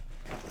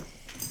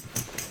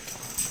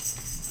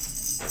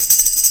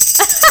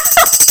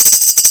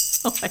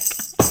Oh my God.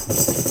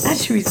 That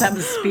should be some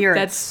spirit.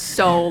 That's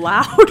so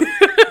loud.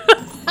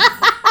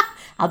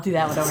 I'll do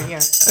that one over here.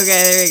 Okay,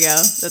 there you go.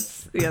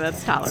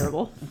 That's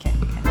tolerable. Okay.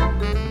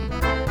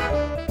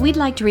 We'd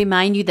like to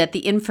remind you that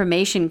the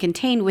information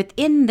contained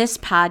within this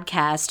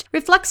podcast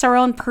reflects our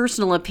own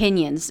personal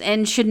opinions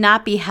and should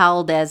not be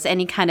held as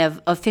any kind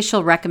of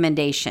official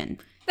recommendation.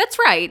 That's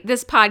right.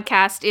 This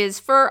podcast is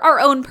for our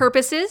own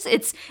purposes.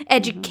 It's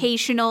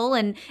educational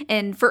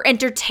and for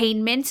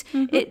entertainment.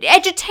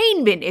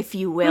 Edutainment, if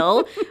you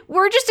will.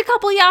 We're just a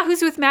couple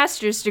yahoos with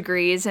master's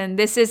degrees, and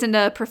this isn't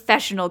a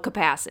professional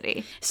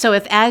capacity. So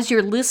if as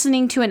you're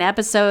listening to an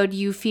episode,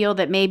 you feel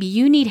that maybe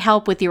you need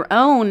help with your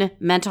own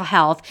mental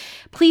health,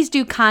 please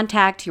do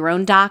contact your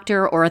own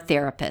doctor or a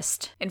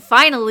therapist. And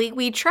finally,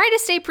 we try to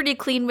stay pretty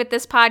clean with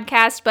this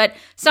podcast, but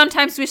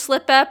sometimes we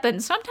slip up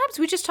and sometimes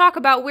we just talk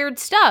about weird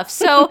stuff.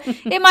 So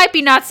it might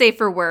be not safe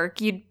for work.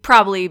 You'd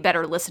probably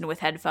better listen with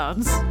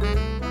headphones.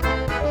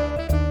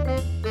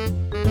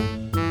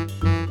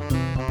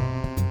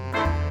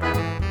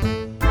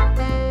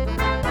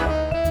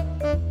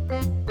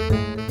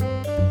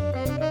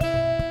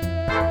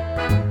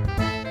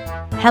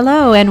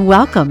 Hello and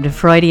welcome to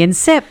Freudian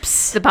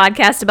Sips. The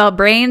podcast about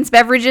brains,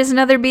 beverages, and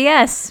other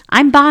BS.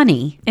 I'm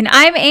Bonnie. And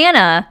I'm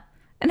Anna.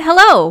 And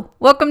hello,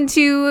 welcome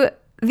to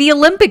the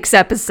Olympics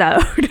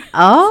episode.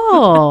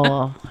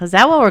 Oh, is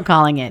that what we're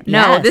calling it? No,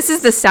 Yes. this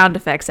is the sound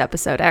effects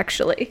episode,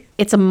 actually.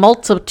 It's a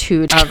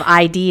multitude of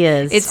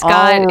ideas. It's a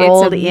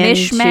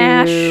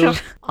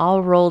mishmash.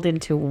 All rolled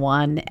into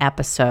one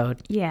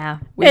episode. Yeah.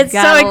 It's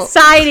so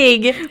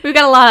exciting. We've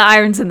got a lot of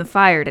irons in the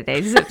fire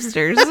today,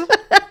 Zipsters.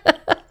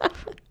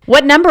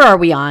 What number are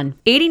we on?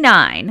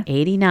 89.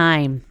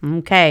 89.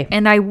 Okay.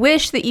 And I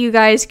wish that you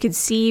guys could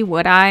see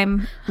what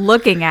I'm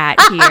looking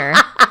at here.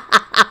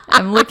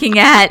 I'm looking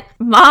at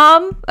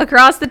Mom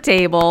across the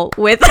table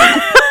with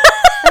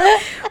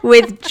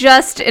with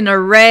just an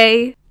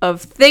array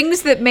of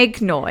things that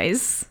make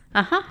noise.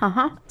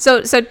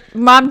 So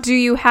Mom, do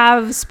you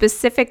have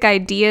specific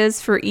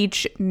ideas for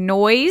each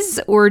noise,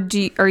 or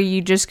are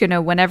you just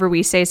gonna, whenever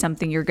we say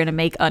something, you're gonna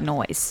make a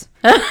noise?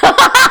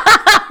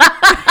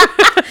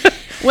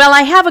 Well,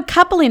 I have a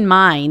couple in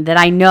mind that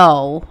I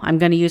know I'm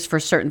going to use for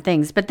certain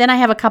things, but then I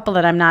have a couple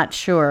that I'm not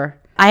sure.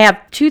 I have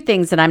two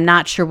things that I'm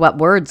not sure what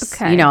words,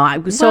 Okay. you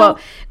know.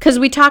 Because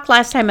we talked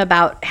last time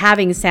about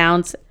having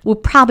sounds. We'll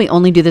probably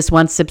only do this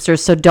once,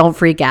 Sipsters, so don't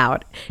freak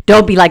out.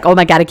 Don't be like, oh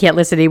my God, I can't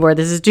listen anymore.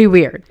 This is too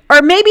weird.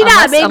 Or maybe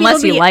not. Maybe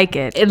unless you like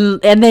it.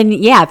 And then,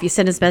 yeah, if you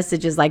send us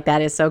messages like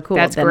that, it's so cool.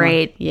 That's then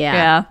great.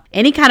 Yeah.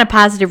 Any kind of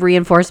positive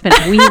reinforcement,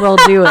 we will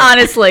do it.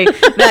 Honestly,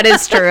 that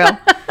is true.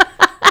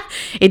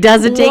 It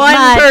doesn't take one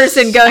much.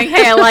 person going,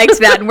 hey, I liked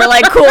that. And we're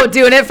like, cool,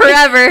 doing it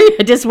forever.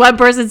 Just one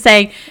person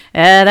saying,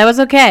 that was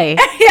okay.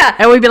 Yeah.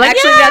 And we'd be like,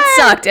 actually, yeah! that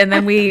sucked. And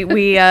then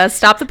we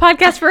stop the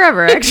podcast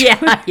forever, actually.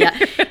 Yeah.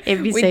 If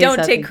you We say don't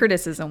something. take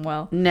criticism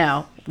well.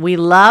 No. We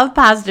love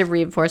positive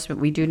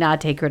reinforcement. We do not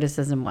take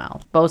criticism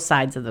well. Both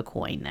sides of the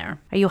coin there.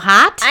 Are you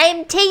hot?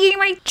 I'm taking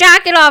my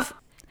jacket off.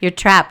 You're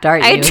trapped,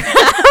 aren't you?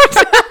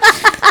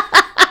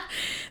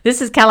 This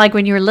is kind of like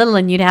when you were little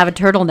and you'd have a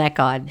turtleneck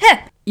on.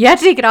 You have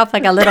to take it off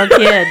like a little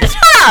kid.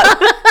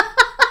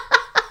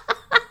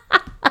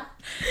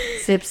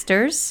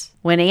 Sipsters.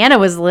 When Anna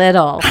was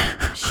little,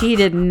 she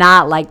did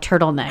not like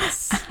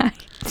turtlenecks. I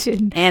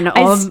didn't. And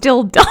I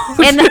still don't.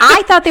 And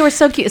I thought they were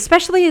so cute,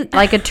 especially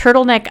like a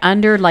turtleneck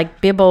under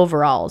like bib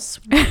overalls.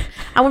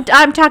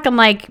 I'm talking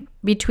like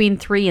between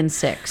 3 and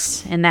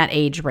 6 in that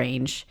age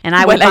range. And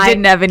I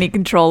didn't have any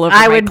control over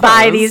I my would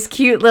buy clothes. these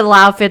cute little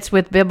outfits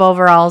with bib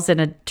overalls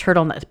and a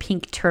turtleneck,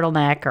 pink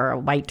turtleneck or a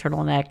white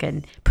turtleneck,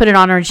 and put it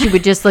on her, and she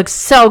would just look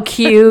so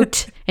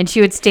cute. And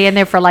she would stand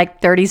there for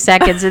like 30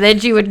 seconds, and then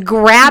she would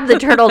grab the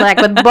turtleneck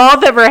with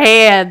both of her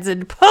hands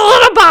and pull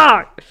it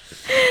apart.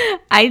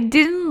 I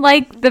didn't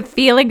like the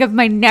feeling of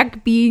my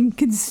neck being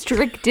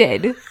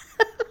constricted.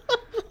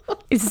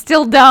 I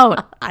still don't.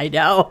 I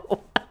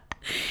know.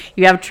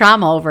 You have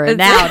trauma over it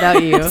now,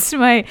 don't you? It's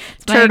my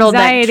Turtleneck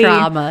anxiety.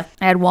 trauma.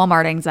 I had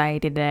Walmart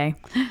anxiety today.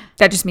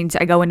 That just means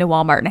I go into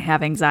Walmart and I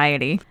have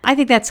anxiety. I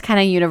think that's kind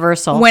of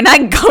universal. When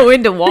I go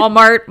into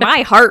Walmart,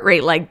 my heart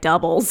rate like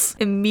doubles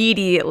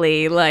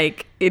immediately.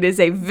 Like it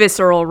is a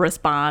visceral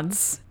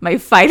response. My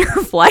fight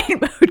or flight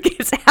mode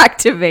gets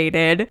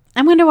activated.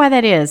 I wonder why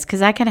that is,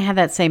 because I kind of have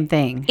that same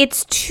thing.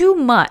 It's too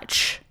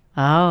much.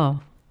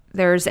 Oh.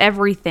 There's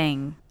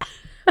everything.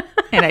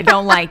 And I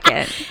don't like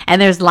it. And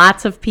there's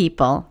lots of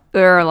people.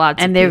 There are lots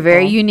And of they're people.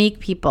 very unique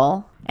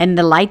people. And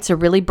the lights are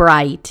really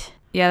bright.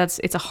 Yeah,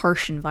 it's a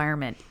harsh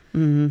environment.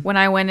 Mm-hmm. When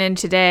I went in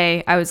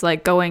today, I was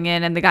like going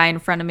in and the guy in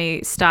front of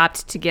me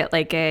stopped to get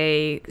like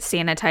a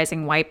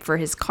sanitizing wipe for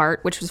his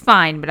cart, which was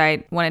fine, but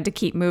I wanted to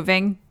keep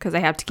moving because I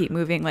have to keep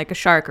moving like a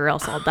shark or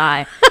else I'll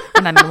die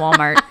when I'm in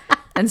Walmart.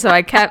 And so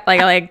I kept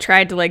I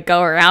tried to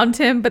go around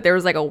him, but there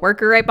was like a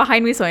worker right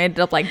behind me, so I ended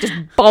up just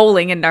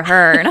bowling into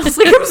her. And I was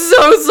like, I'm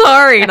so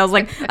sorry. And I was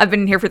like, I've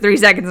been here for 3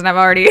 seconds and I've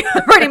already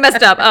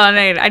messed up. Oh,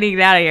 I need to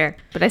get out of here.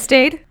 But I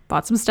stayed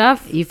Bought some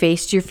stuff. You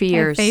faced your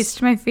fears. I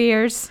faced my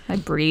fears. I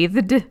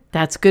breathed.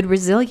 That's good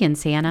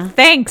resilience, Anna.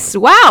 Thanks.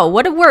 Wow,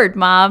 what a word,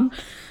 Mom.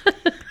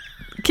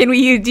 Can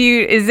we do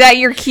you, is that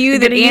your cue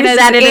that gonna use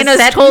that in a Anna's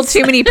told sentence?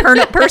 too many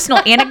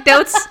personal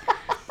anecdotes?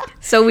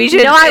 So we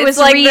should. No, I was it's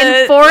like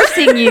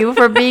reinforcing you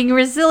for being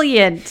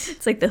resilient.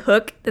 It's like the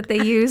hook that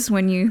they use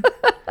when you.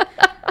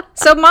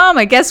 So, Mom,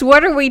 I guess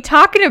what are we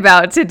talking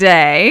about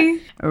today?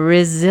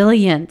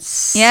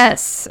 Resilience.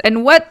 Yes,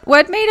 and what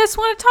made us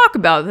want to talk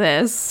about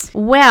this?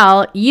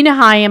 Well, you know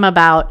how I am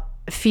about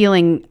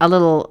feeling a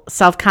little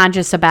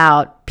self-conscious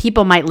about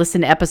people might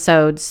listen to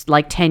episodes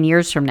like 10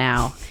 years from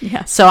now.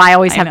 Yes, So I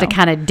always I have to know.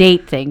 kind of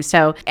date things.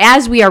 So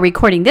as we are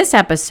recording this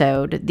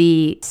episode,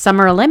 the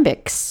Summer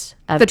Olympics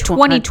of The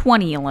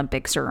 2020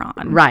 Olympics are on.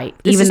 right.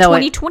 This even is though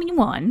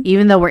 2021.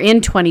 even though we're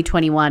in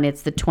 2021,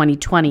 it's the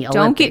 2020 Olympics.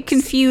 Don't get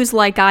confused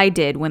like I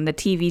did when the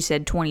TV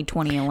said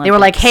 2020 Olympics. They were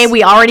like, "Hey,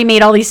 we already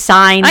made all these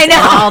signs I know.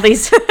 and all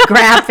these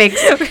graphics.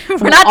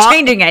 We're not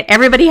changing it."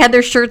 Everybody had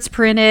their shirts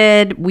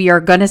printed. We are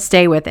going to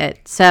stay with it."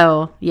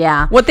 So,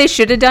 yeah. What they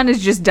should have done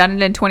is just done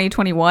it in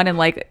 2021 and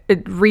like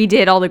it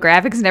redid all the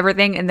graphics and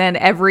everything, and then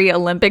every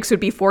Olympics would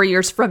be 4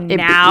 years from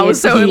now. it'd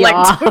So be like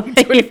off.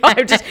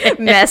 2025 just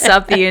mess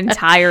up the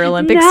entire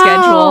Olympic No,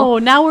 schedule.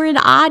 now we're in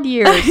odd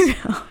years.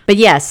 But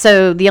yeah,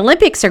 so the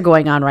Olympics are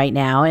going on right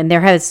now, and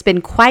there has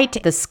been quite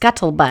the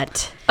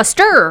scuttlebutt. A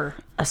stir,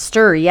 A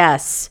stir,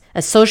 yes.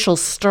 A social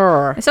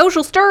stir. a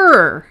social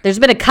stir. There's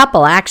been a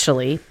couple,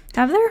 actually.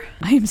 Have there?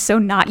 I am so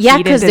not. Yeah,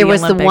 keyed because into there was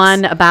the Olympics.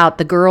 one about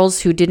the girls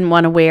who didn't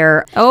want to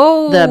wear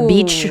Oh, the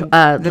beach, the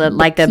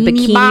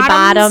bikini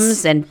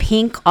bottoms, and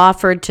Pink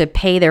offered to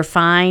pay their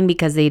fine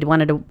because they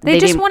wanted to. They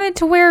just didn't- wanted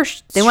to wear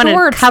They wanted to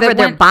shorts cover that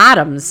their went-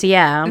 bottoms.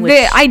 Yeah,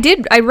 which-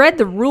 I read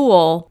the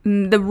rule.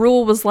 The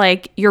rule was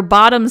like your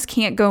bottoms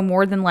can't go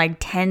more than like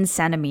 10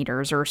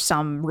 centimeters or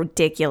some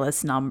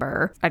ridiculous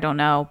number. I don't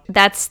know.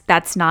 That's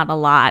not a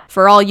lot.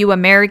 For all you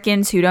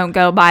Americans who don't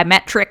go by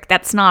metric,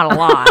 that's not a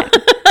lot.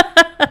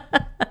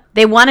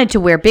 They wanted to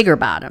wear bigger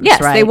bottoms,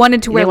 Yes, right? they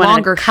wanted to wear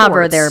longer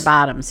cover shorts. their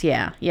bottoms.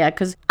 Yeah, yeah.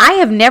 Because I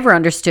have never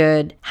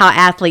understood how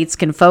athletes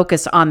can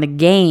focus on the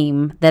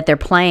game that they're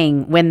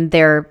playing when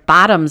their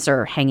bottoms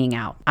are hanging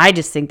out. I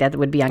just think that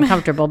would be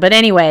uncomfortable. But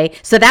anyway,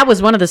 so that was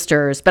one of the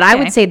stirs. But I Okay.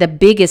 would say the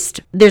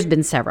biggest. There's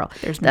been several.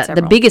 There's been The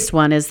several. biggest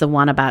one is the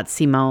one about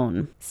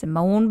Simone.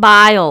 Simone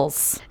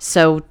Biles.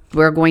 So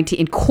we're going to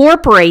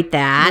incorporate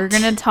that. We're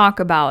going to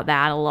talk about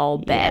that a little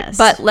bit. Yes.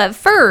 But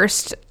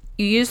first,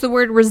 you use the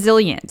word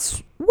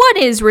resilience. What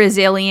is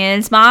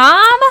resilience, Mom?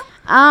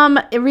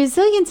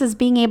 Resilience is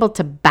being able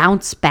to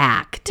bounce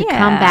back, to Yeah.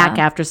 come back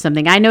after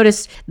something. I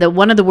noticed that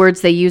one of the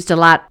words they used a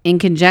lot in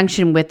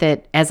conjunction with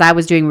it as I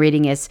was doing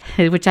reading is,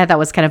 which I thought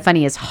was kind of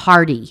funny, is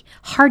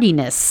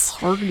hardiness.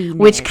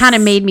 Which kind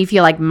of made me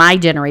feel like my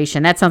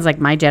generation. That sounds like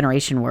my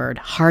generation word,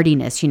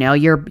 hardiness. You know,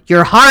 you're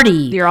hardy.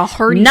 You're a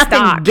hardy Nothing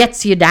stock.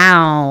 gets you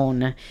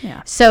down.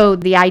 Yeah. So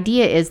the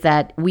idea is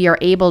that we are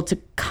able to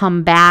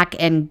come back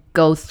and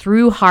go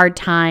through hard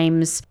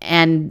times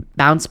and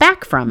bounce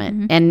back from it,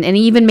 and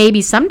even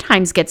maybe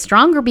sometimes get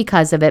stronger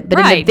because of it, but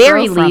in Right, the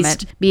very grow from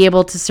least it. be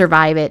able to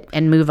survive it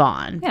and move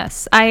on.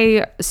 Yes,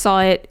 I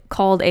saw it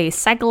called a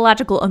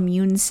psychological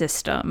immune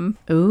system.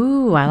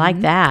 Ooh, I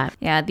like that.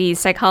 Yeah, the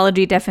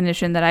psychology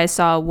definition that I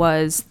saw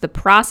was the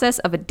process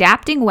of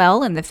adapting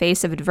well in the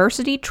face of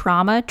adversity,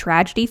 trauma,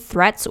 tragedy,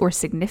 threats, or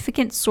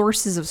significant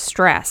sources of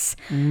stress.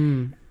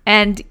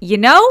 And, you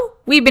know,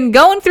 we've been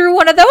going through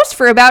one of those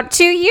for about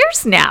 2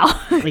 years now.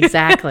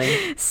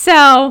 Exactly.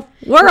 So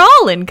we're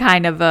all in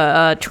kind of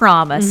a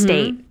trauma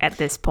state at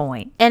this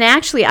point. And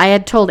actually, I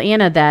had told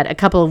Anna that a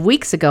couple of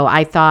weeks ago,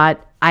 I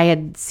thought I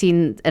had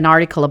seen an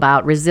article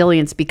about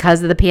resilience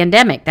because of the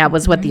pandemic. That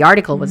was what the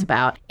article was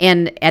about.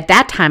 And at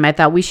that time, I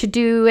thought we should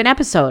do an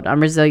episode on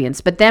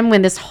resilience. But then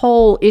when this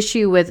whole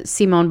issue with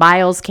Simone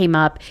Biles came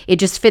up, it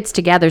just fits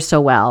together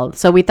so well.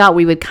 So we thought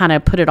we would kind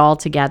of put it all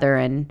together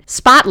and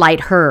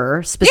spotlight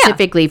her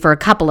specifically for a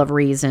couple of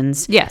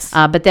reasons. Yes.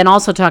 But then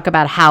also talk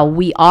about how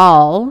we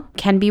all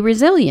can be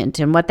resilient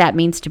and what that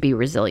means to be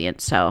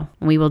resilient. So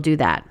we will do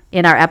that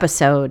in our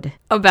episode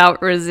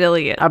About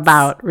resilience.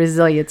 about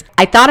resilience.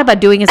 I thought about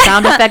doing a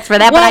sound effect for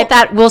that, but I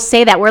thought we'll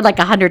say that word like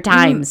 100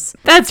 times.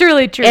 That's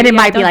really true. And it Yeah,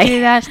 might be don't like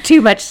do that.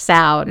 too much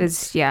sound.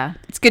 It's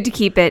good to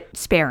keep it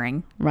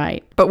sparing.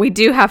 Right. But we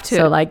do have to.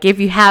 So like if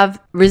you have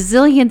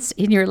resilience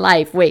in your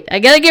life, wait, I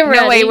gotta get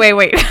ready. No,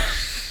 wait.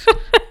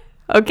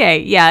 Okay,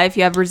 yeah, if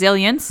you have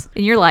resilience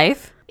in your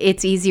life.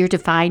 It's easier to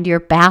find your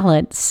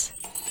balance.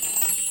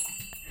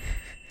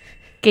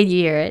 Can you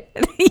hear it?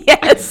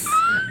 Yes.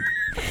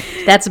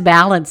 That's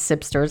balance,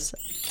 Sipsters.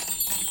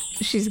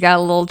 She's got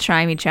little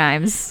chimey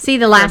chimes. See,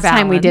 the last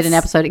time we did an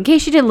balance. episode, in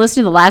case you didn't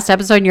listen to the last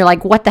episode and you're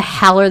like, what the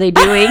hell are they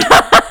doing?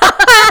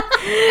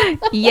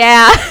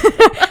 Yeah.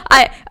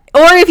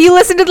 Or if you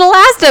listen to the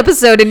last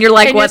episode and you're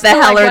like, And what the you're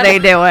still hell like, are they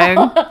doing?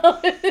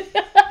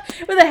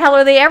 What the hell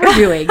are they ever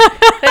doing?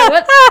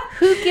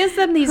 Who gives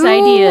them these Who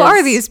ideas?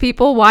 are these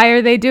people? Why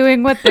are they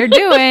doing what they're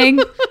doing?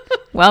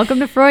 Welcome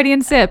to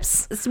Freudian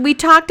Sips. We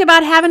talked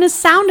about having a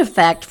sound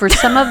effect for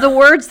some of the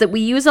words that we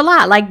use a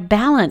lot, like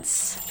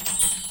balance.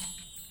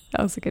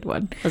 That was a good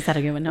one. Was that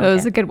a good one? That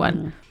was a good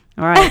one.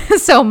 All right.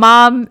 So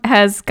mom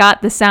has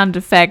got the sound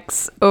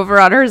effects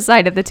over on her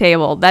side of the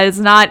table. That is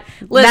not.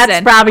 Listen,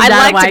 That's probably I'd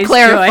not a like to wise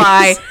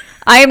clarify. choice.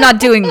 I am not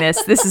doing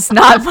this. This is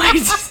not my.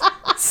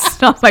 This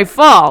is not my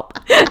fault.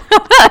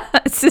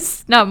 This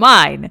is not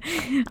mine.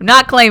 I'm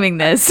not claiming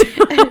this.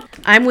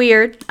 I'm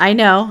weird. I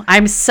know.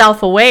 I'm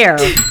self-aware.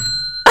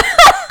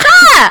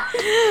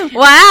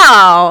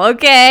 Wow.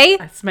 Okay.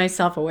 That's my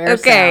self-aware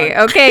Okay.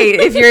 sound. Okay.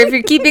 If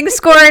you're keeping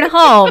score at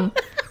home,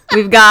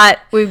 we've got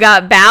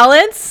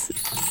balance,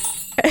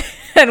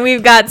 and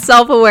we've got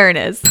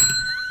self-awareness.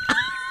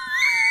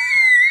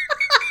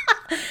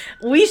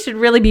 We should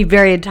really be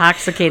very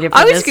intoxicated for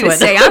I was this going to one.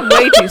 say, I'm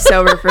way too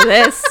sober for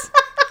this.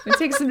 We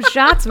take some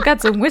shots. We've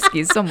got some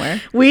whiskey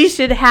somewhere. We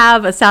should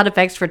have a sound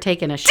effects for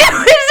taking a shot.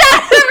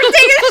 We're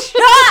taking a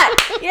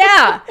shot.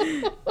 Yeah.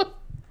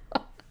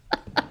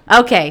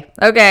 Okay.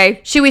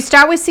 Okay. Should we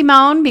start with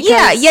Simone?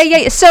 Because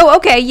Yeah. So,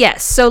 okay,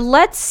 yes. So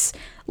let's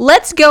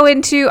go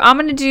into, I'm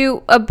going to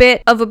do a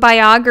bit of a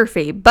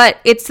biography, but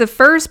it's the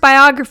first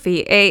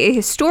biography, a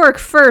historic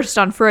first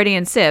on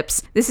Freudian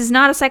Sips. This is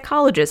not a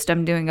psychologist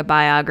I'm doing a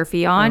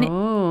biography on.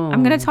 Oh.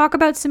 I'm going to talk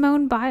about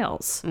Simone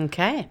Biles.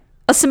 Okay.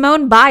 A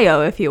Simone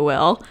bio, if you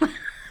will.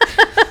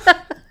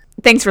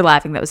 Thanks for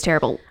laughing. That was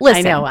terrible.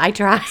 Listen. I know. I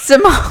try.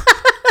 Simone.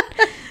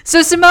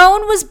 So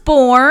Simone was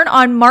born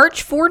on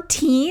March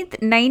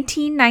 14th,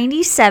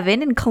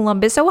 1997 in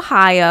Columbus,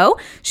 Ohio.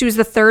 She was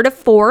the third of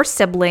four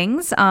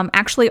siblings.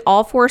 Actually,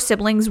 all four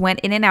siblings went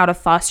in and out of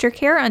foster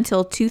care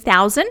until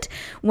 2000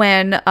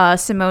 when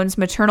Simone's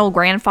maternal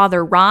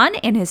grandfather, Ron,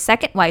 and his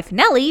second wife,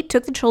 Nellie,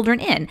 took the children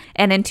in.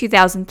 And in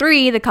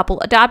 2003, the couple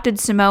adopted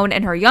Simone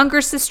and her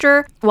younger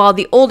sister, while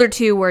the older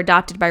two were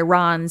adopted by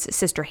Ron's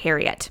sister,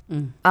 Harriet.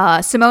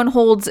 Simone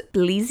holds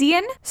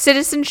Belizean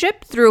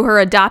citizenship through her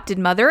adopted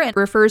mother and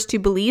refers to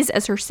Belize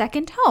as her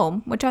second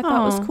home, which I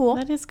thought was cool.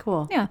 That is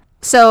cool. Yeah.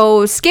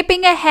 So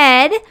skipping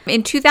ahead,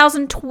 in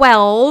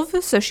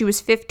 2012, so she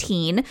was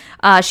 15,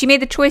 she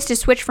made the choice to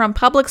switch from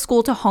public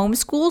school to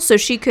homeschool so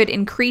she could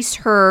increase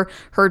her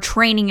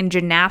training in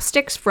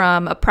gymnastics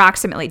from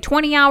approximately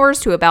 20 hours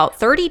to about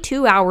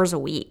 32 hours a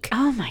week.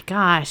 Oh my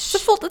gosh.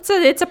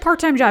 It's a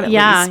part-time job at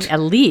least. At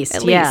least.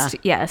 At least,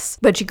 yes.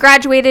 But she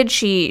graduated.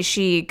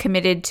 She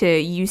committed to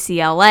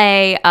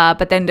UCLA,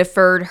 but then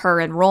deferred her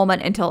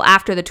enrollment until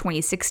after the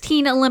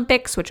 2016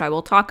 Olympics, which I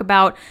will talk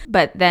about.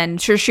 But then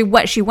she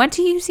went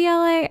to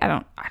UCLA. I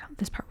don't.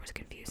 This part was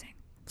confusing.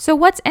 So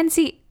what's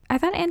NC? I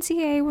thought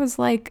NCAA was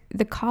like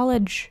the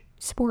college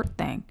sport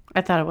thing.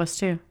 I thought it was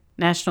too.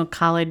 National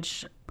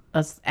College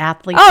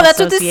Athletes Oh, that's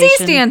what the C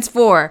Association. stands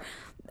for.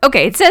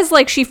 Okay, it says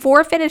like she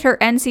forfeited her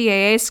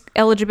NCAA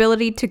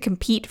eligibility to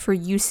compete for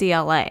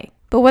UCLA.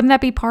 But wouldn't that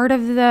be part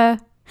of the...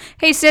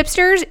 Hey,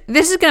 Sipsters,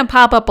 this is going to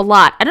pop up a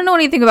lot. I don't know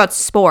anything about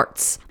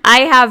sports.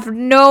 I have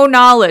no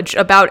knowledge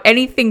about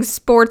anything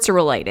sports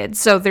related,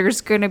 so there's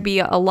going to be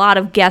a lot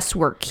of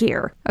guesswork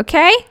here.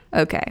 Okay?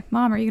 Okay.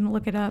 Mom, are you going to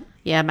look it up?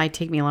 Yeah, it might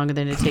take me longer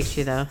than it takes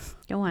you, though.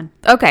 Go on.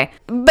 Okay,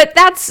 but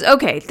that's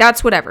okay.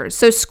 That's whatever.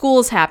 So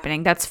school's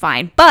happening. That's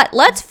fine. But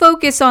let's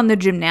focus on the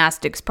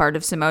gymnastics part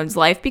of Simone's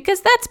life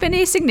because that's been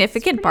a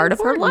significant part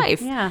of her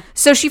life. Yeah.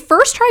 So she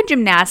first tried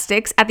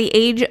gymnastics at the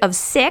age of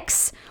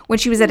 6 when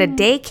she was at a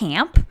day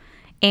camp.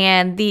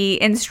 And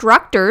the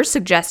instructor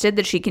suggested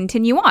that she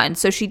continue on.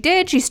 So she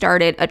did. She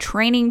started a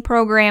training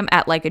program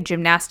at like a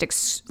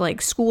gymnastics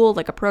like school,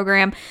 like a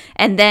program,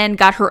 and then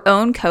got her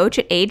own coach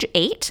at age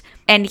 8.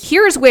 And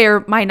here's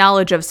where my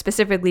knowledge of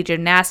specifically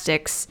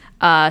gymnastics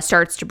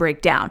starts to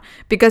break down.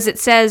 Because it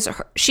says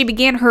she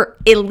began her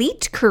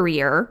elite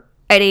career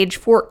at age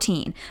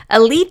 14.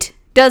 Elite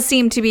does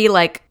seem to be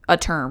like a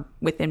term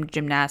within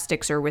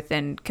gymnastics or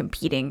within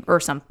competing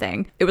or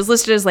something. It was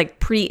listed as like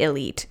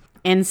pre-elite.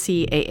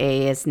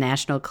 NCAA is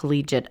National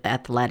Collegiate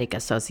Athletic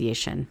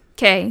Association.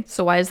 Okay,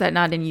 so why is that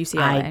not in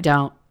UCLA? I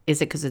don't.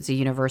 Is it because it's a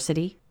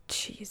university?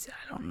 Jeez,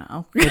 I don't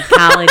know. Would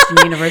college and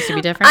university be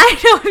different?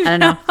 I don't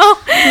know.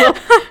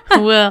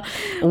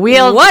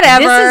 We'll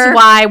Whatever. This is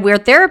why we're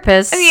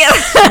therapists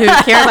who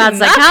care about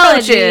Not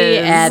psychology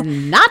coaches.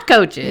 and not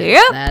coaches.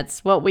 Yep.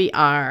 That's what we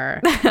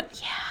are.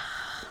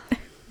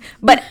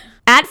 But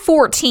at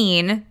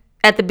 14,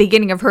 at the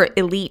beginning of her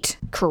elite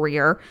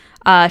career,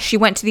 she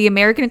went to the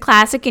American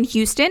Classic in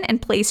Houston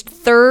and placed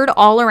 3rd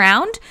all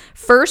around,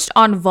 1st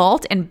on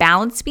vault and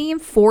balance beam,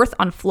 4th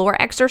on floor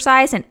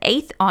exercise, and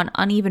 8th on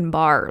uneven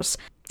bars.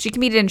 She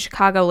competed in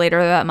Chicago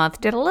later that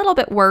month, did a little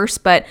bit worse,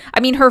 but I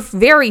mean, her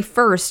very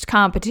first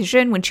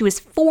competition when she was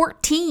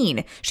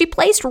 14, she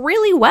placed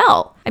really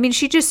well. I mean,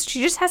 she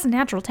just has a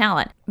natural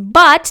talent.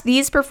 But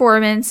these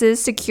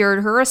performances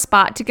secured her a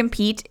spot to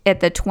compete at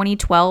the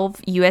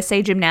 2012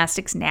 USA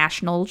Gymnastics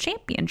National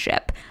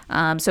Championship.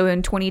 So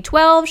in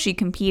 2012, she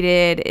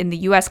competed in the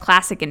US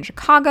Classic in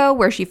Chicago,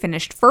 where she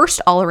finished 1st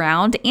all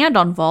around and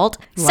on vault,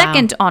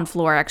 2nd on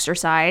floor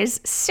exercise,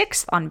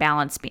 6th on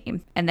balance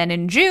beam. And then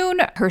in June,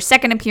 her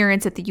second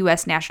appearance at the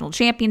U.S. National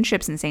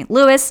Championships in St.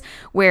 Louis,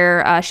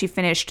 where she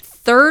finished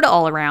 3rd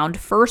all around,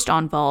 1st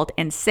on vault,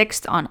 and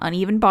 6th on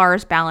uneven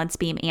bars, balance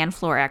beam, and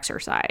floor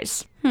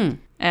exercise.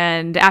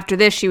 And after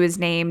this, she was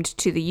named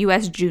to the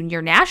U.S.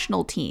 Junior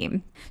National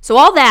Team. So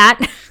all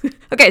that.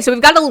 Okay, so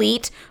we've got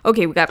elite.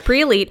 Okay, we've got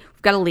pre-elite.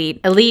 We've got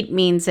elite. Elite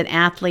means an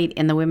athlete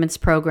in the women's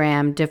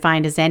program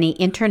defined as any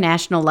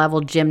international level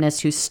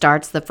gymnast who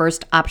starts the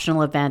first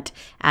optional event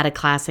at a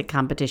classic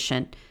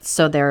competition.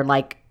 So they're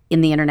like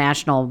in the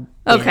international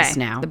biz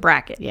now. The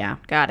bracket. Yeah.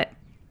 Got it.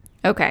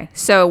 Okay,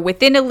 so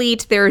within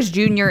elite, there's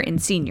junior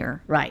and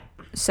senior. Right.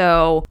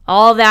 So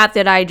all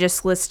that I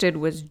just listed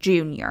was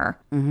junior.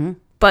 Mm-hmm.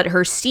 But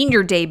her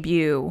senior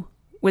debut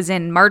was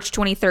in March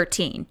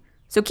 2013.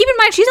 So keep in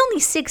mind, she's only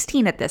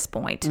 16 at this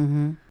point.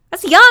 Mm-hmm.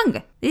 That's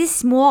young. This is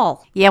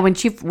small. Yeah, when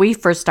we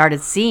first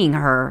started seeing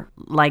her,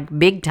 like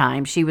big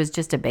time, she was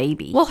just a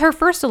baby. Well, her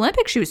first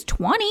Olympics, she was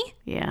 20.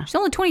 Yeah. She's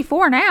only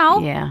 24 now.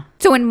 Yeah.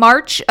 So in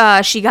March,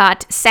 she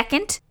got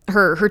 2nd.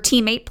 Her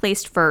teammate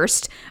placed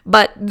 1st,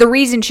 but the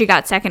reason she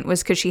got 2nd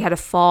was because she had a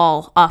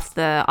fall off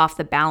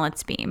the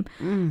balance beam.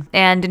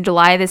 And in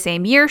July of the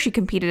same year, she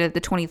competed at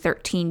the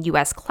 2013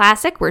 U.S.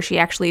 Classic, where she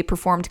actually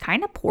performed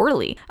kind of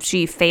poorly.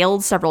 She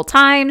failed several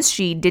times.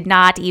 She did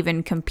not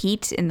even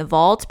compete in the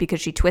vault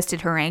because she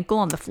twisted her ankle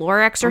on the floor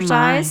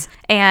exercise.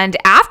 And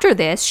after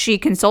this, she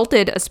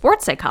consulted a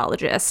sports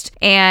psychologist,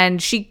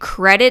 and she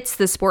credits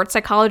the sports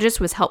psychologist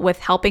with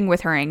helping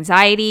with her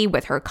anxiety,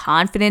 with her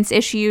confidence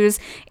issues,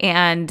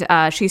 and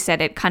she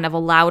said it kind of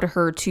allowed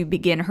her to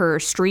begin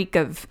her streak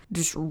of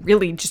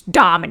just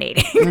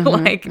dominating,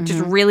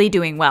 just really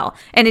doing well.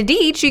 And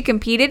indeed, she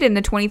competed in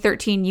the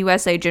 2013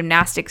 USA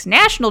Gymnastics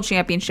National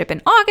Championship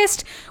in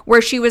August,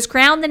 where she was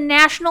crowned the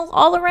national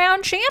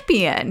all-around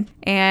champion.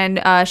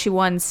 And she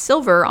won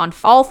silver on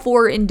all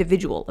 4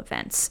 individual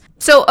events.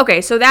 So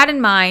that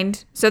in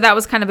mind, so that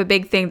was kind of a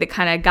big thing that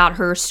kind of got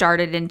her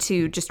started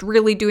into just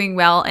really doing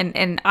well.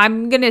 And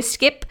I'm going to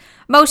skip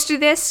most of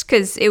this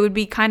because it would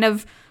be kind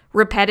of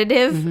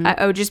repetitive. Mm-hmm.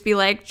 I would just be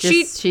like,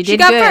 she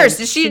got good.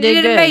 First. She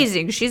did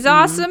amazing. She's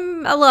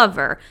awesome. I love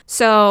her.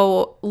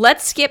 So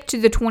let's skip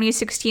to the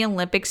 2016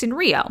 Olympics in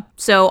Rio.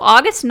 So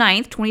August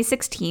 9th,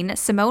 2016,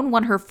 Simone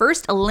won her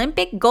first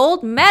Olympic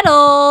gold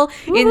medal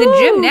in the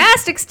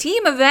gymnastics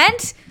team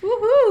event.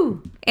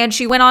 Woohoo! And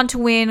she went on to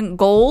win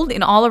gold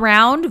in all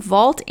around,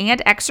 vault,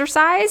 and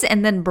exercise,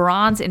 and then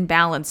bronze in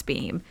balance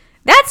beam.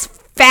 That's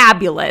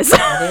fabulous. It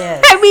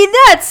is. I mean,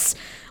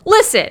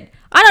 listen,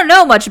 I don't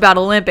know much about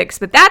Olympics,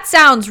 but that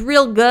sounds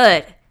real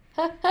good.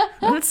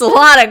 That's a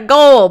lot of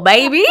gold,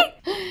 baby.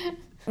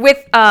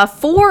 With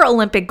 4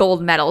 Olympic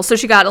gold medals. So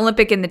she got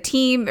Olympic in the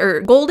team,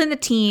 or gold in the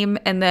team,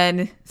 and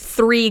then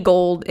 3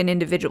 gold in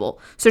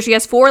individual. So she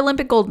has 4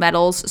 Olympic gold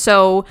medals.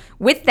 So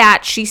with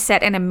that, she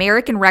set an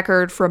American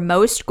record for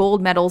most gold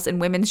medals in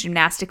women's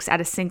gymnastics at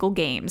a single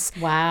games.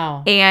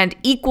 Wow. And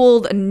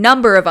equaled a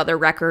number of other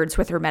records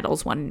with her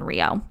medals won in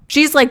Rio.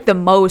 She's like the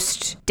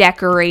most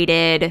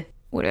decorated,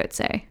 what did it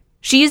say?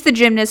 She is the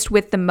gymnast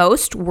with the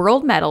most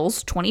world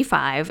medals,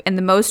 25, and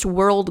the most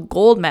world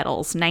gold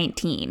medals,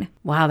 19.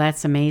 Wow,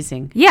 that's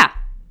amazing. Yeah.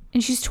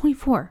 And she's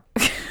 24.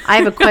 I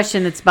have a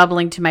question that's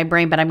bubbling to my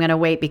brain, but I'm going to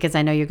wait because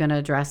I know you're going to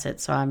address it.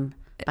 So I'm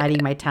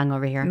biting my tongue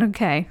over here.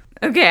 Okay.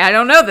 I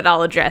don't know that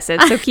I'll address it,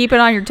 so keep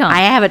it on your tongue. I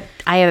have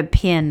a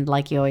pin,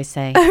 like you always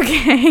say.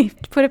 Okay.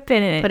 Put a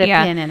pin in it. Put a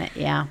pin in it,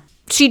 yeah.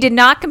 She did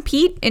not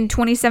compete in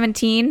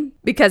 2017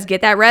 because get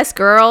that rest,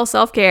 girl,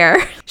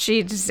 self-care.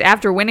 She just,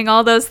 after winning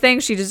all those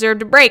things, she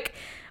deserved a break.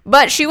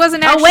 But she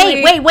wasn't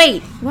actually... Oh,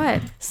 wait.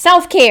 What?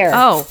 Self-care.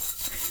 Oh.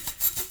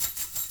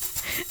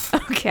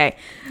 Okay.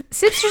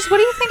 Sipsters, what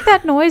do you think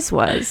that noise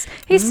was?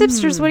 Hey,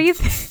 Sipsters, what do you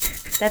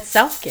think? That's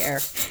self-care.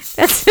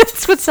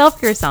 That's what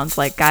self-care sounds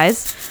like,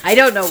 guys. I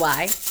don't know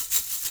why.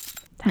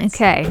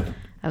 Okay.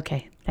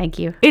 Okay. Thank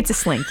you. It's a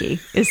slinky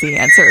is the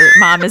answer.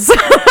 Mom is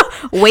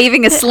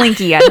waving a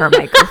slinky at her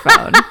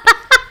microphone.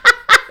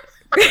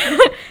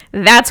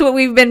 That's what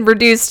we've been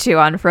reduced to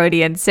on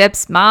Freudian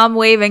Sips. Mom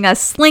waving a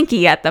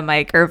slinky at the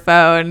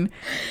microphone.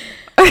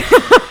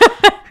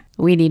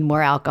 We need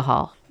more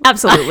alcohol.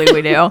 Absolutely,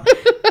 we do.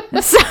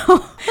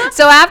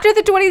 So after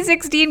the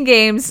 2016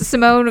 games,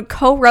 Simone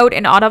co-wrote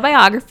an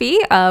autobiography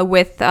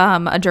with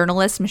a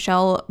journalist,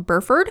 Michelle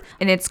Burford,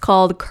 and it's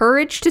called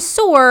Courage to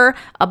Soar,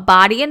 A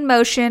Body in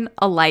Motion,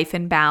 A Life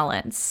in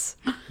Balance.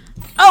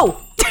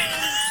 Oh!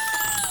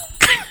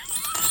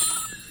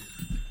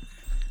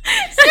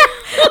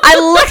 I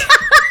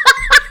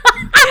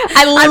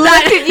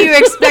looked at you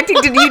expecting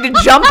you to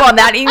jump on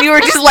that, and you were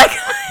just like,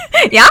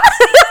 yeah?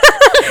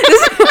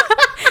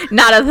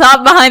 Not a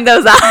thought behind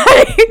those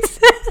eyes.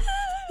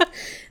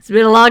 It's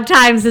been a long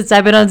time since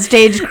I've been on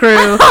stage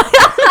crew.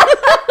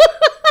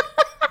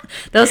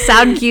 Those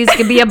sound cues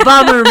can be a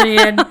bummer,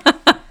 man.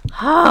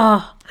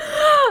 Oh,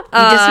 you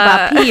just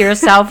about pee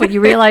yourself when you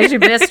realize you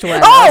missed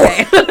one. Oh!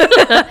 Okay.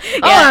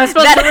 I'm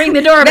supposed to ring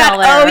the doorbell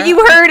there. Oh,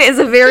 you heard is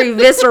a very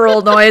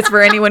visceral noise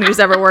for anyone who's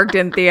ever worked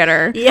in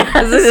theater. Yes.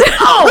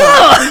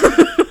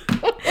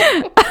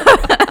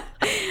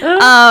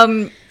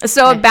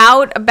 So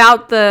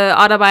about the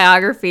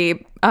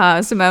autobiography,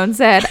 Simone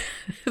said,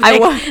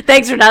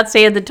 Thanks for not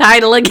saying the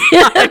title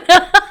again.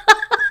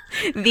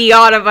 the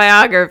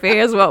autobiography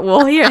is what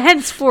we'll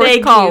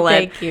henceforth call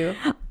it. Thank you.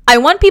 I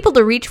want people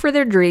to reach for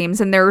their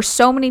dreams, and there are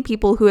so many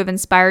people who have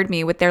inspired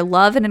me with their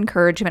love and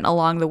encouragement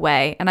along the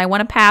way, and I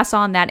want to pass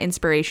on that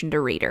inspiration to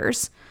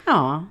readers.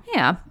 Aw.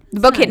 Yeah. The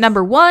book hit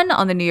number 1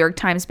 on the New York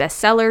Times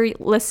bestseller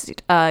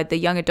list, the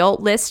young adult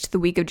list, the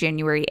week of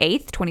January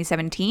 8th,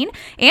 2017,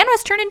 and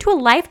was turned into a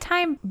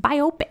Lifetime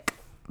biopic.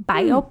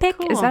 Biopic?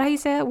 Cool. Is that how you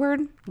say that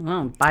word?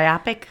 Oh,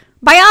 biopic?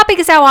 Biopic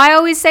is how I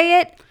always say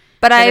it,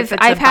 but if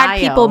it's I've a had bio-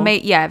 people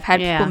people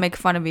Yeah. make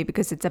fun of me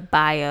because it's a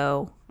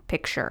bio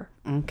picture.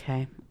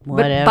 Okay. But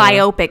Whatever.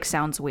 biopic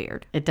sounds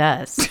weird. It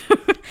does.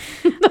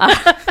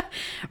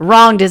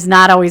 Wrong does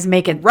not always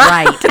make it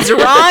right. It's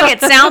wrong.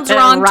 It sounds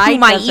wrong Right to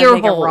my doesn't ear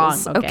make it wrong.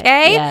 holes.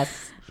 Okay. Yes.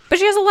 But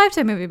she has a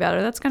Lifetime movie about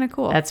her. That's kind of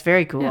cool. That's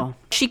very cool.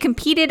 She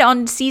competed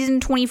on season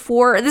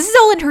 24. This is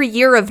all in her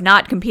year of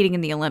not competing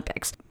in the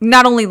Olympics.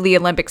 Not only the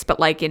Olympics, but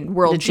like in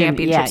world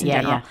championships in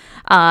general.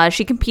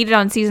 She competed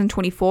on season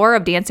 24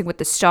 of Dancing with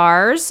the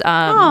Stars.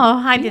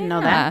 I didn't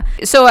know that.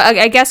 So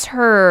I guess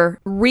her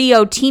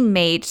Rio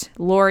teammate,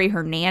 Lori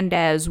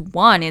Hernandez,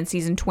 won in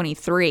season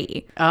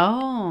 23.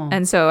 Oh.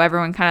 And so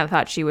everyone kind of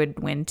thought she would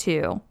win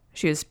too.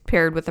 She was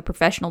paired with a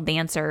professional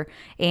dancer,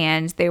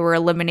 and they were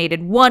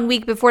eliminated 1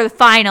 week before the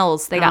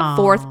finals. They got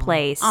 4th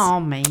place. Oh,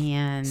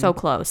 man. So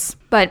close.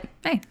 But,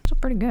 hey, still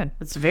pretty good.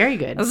 It's very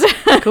good.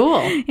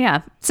 Cool.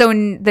 Yeah. So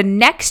in the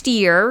next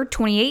year,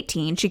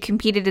 2018, she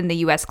competed in the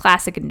U.S.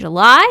 Classic in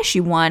July. She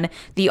won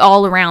the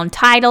all-around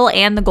title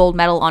and the gold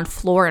medal on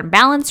floor and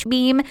balance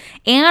beam,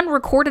 and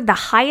recorded the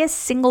highest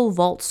single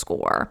vault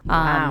score.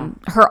 Wow.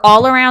 Her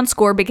all-around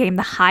score became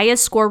the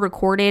highest score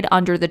recorded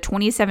under the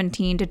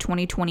 2017 to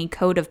 2020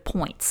 Code of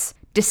Points,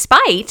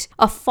 despite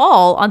a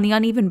fall on the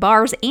uneven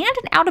bars and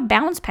an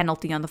out-of-bounds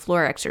penalty on the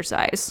floor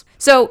exercise.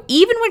 So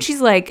even when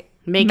she's like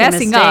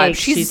messing up,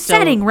 she's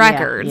setting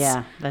records.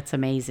 Yeah, that's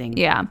amazing.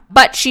 Yeah.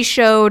 But she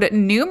showed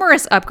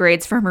numerous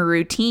upgrades from her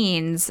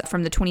routines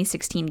from the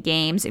 2016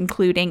 games,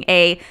 including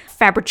a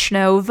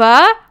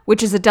Fabricnova,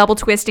 which is a double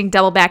twisting,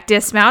 double back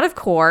dismount, of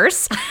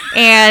course,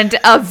 and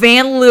a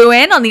Van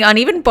Leeuwen on the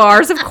uneven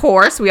bars, of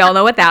course. We all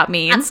know what that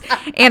means.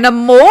 And a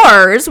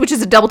Moores, which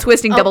is a double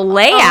twisting, double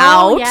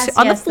layout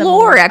on the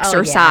floor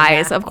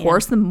exercise. Of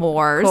course, the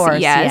Moores. Of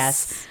course,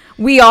 yes.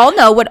 We all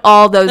know what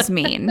all those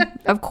mean.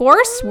 Of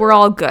course, we're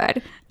all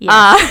good.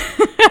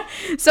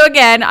 So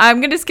again, I'm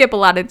going to skip a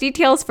lot of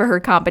details for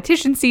her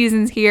competition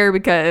seasons here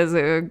because,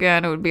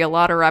 again, it would be a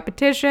lot of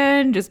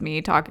repetition. Just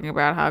me talking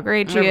about how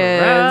great she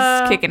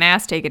is, kicking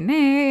ass, taking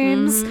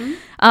names.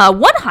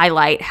 One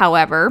highlight,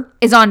 however,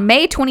 is on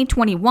May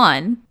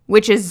 2021,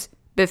 which is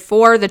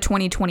before the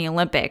 2020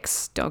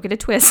 Olympics. Don't get it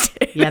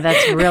twisted. Yeah,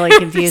 that's really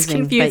confusing. It's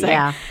confusing. But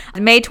yeah.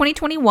 May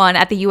 2021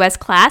 at the U.S.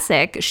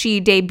 Classic,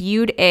 she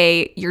debuted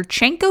a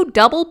Yurchenko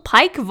double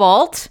pike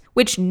vault,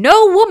 which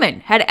no woman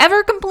had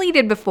ever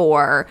completed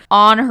before,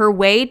 on her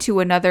way to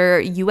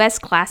another U.S.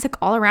 Classic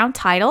all-around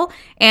title.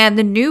 And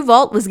the new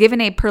vault was given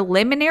a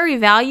preliminary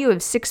value of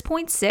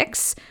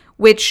 6.6,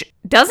 which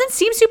doesn't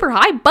seem super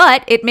high,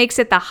 but it makes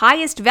it the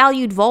highest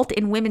valued vault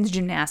in women's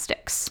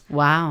gymnastics.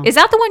 Wow. Is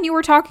that the one you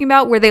were talking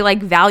about where they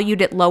like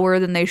valued it lower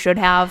than they should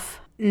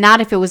have?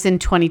 Not if it was in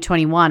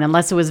 2021,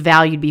 unless it was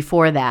valued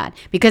before that.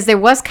 Because there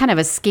was kind of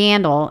a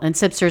scandal, and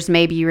Sipsters,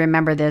 maybe you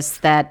remember this,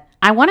 that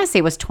I want to say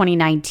it was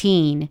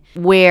 2019,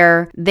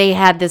 where they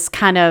had this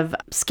kind of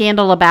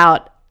scandal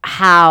about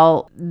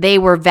how they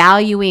were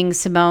valuing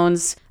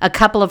Simone's, a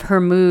couple of her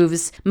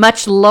moves,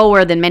 much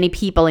lower than many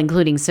people,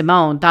 including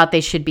Simone, thought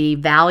they should be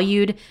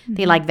valued.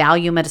 They like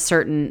value them at a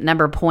certain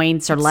number of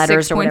points or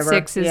letters or whatever.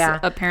 6.6 is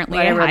apparently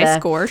a high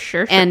score.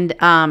 Sure.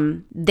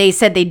 And they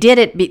said they did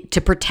it to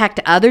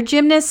protect other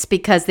gymnasts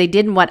because they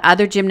didn't want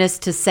other gymnasts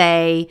to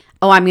say,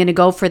 oh, I'm going to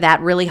go for that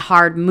really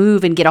hard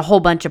move and get a whole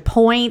bunch of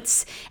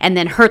points and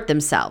then hurt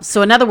themselves.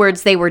 So in other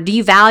words, they were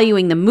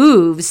devaluing the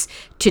moves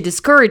to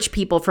discourage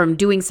people from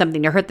doing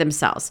something to hurt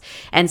themselves.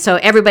 And so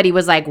everybody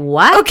was like,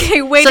 what?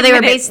 Okay, wait so a they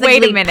minute. were basically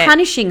Wait a minute.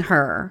 punishing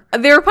her.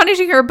 They were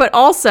punishing her, but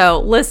also,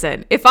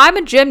 listen, if I'm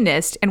a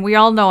gymnast, and we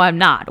all know I'm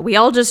not. We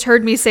all just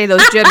heard me say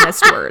those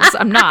gymnast words.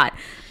 I'm not.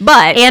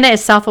 But Anna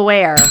is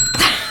self-aware.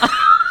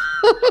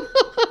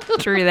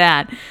 true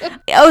that.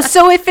 Oh,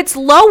 so if it's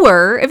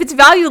lower, if it's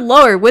valued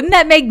lower, wouldn't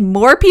that make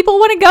more people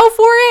want to go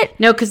for it?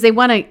 No, because they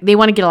want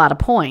to get a lot of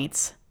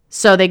points.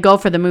 So they go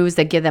for the moves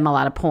that give them a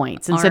lot of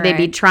points. And All so they'd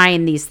be right.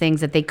 trying these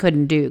things that they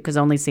couldn't do because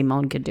only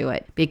Simone could do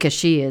it because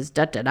she is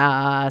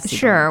Simone.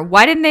 Sure.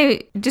 Why didn't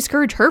they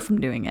discourage her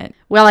from doing it?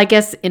 Well, I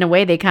guess in a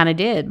way they kind of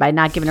did by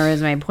not giving her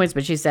as many points,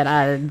 but she said,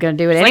 I'm going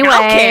to do it like, anyway. I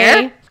don't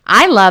care.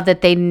 I love that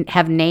they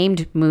have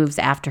named moves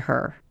after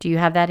her. Do you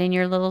have that in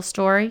your little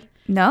story?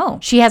 No.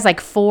 She has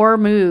like 4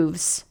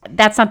 moves.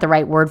 That's not the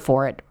right word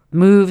for it.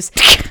 Moves,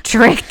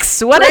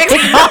 tricks. What are they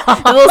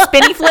called? Little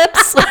spinny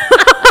flips.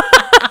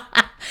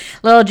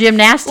 Little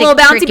gymnastic Little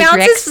bouncy tricky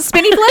bounces. tricks.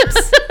 Spinny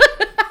flips.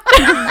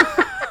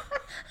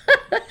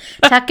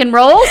 tuck and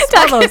rolls,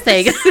 all those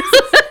things.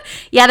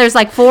 Yeah, there's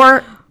like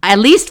at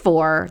least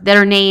four that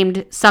are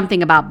named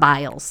something about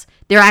Biles.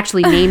 They're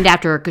actually named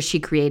after her because she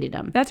created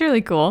them. That's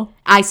really cool.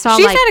 I saw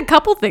She's had a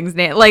couple things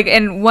named, like,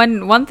 and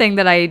one thing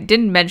that I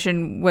didn't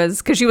mention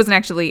was because she wasn't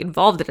actually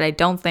involved in it, I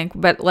don't think,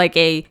 but like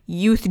a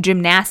youth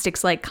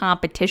gymnastics like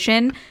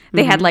competition.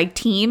 They had like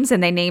teams,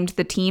 and they named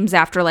the teams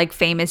after like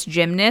famous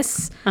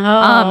gymnasts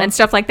and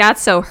stuff like that.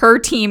 So her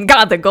team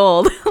got the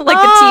gold, like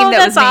the team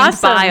that was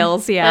named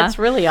Biles. Yeah, that's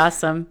really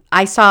awesome.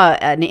 I saw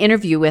an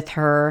interview with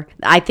her.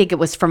 I think it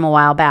was from a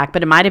while back,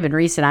 but it might have been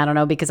recent. I don't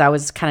know, because I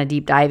was kind of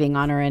deep diving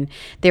on her, and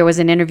there was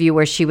an interview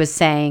where she was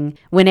saying,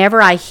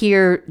 whenever I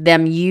hear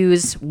them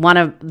use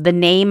the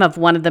name of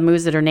one of the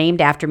moves that are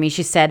named after me,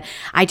 she said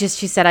I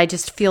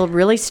just feel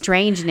really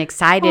strange and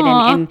excited.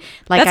 and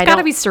like that's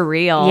gotta be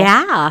surreal.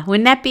 Yeah,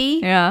 wouldn't that be?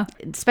 Yeah,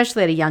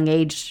 especially at a young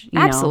age.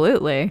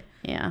 Absolutely.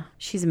 Yeah,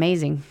 she's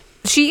amazing.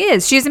 She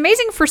is. She's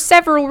amazing for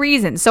several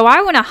reasons. So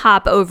I want to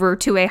hop over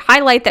to a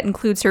highlight that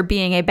includes her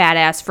being a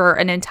badass for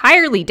an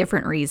entirely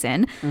different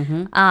reason.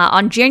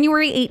 On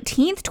January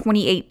 18th,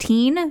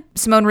 2018,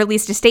 Simone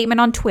released a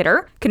statement on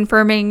Twitter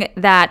confirming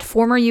that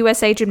former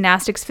USA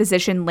Gymnastics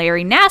physician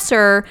Larry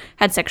Nassar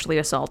had sexually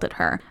assaulted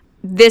her.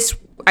 This,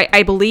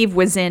 I believe,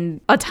 was in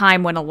a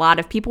time when a lot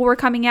of people were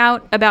coming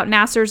out about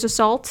Nassar's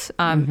assault.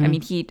 I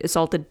mean, he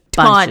assaulted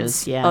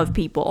tons of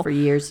people. For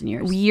years and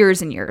years.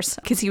 Years and years,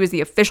 because he was the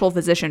official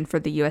physician for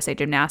the USA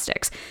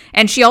Gymnastics.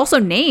 And she also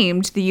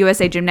named the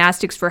USA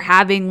Gymnastics for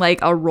having like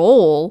a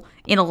role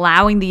in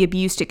allowing the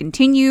abuse to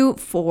continue,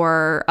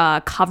 for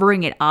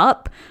covering it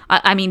up.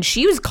 I mean,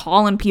 she was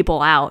calling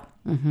people out.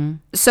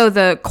 So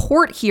the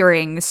court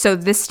hearings, so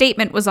this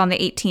statement was on the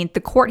 18th.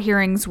 The court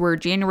hearings were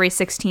January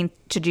 16th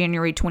to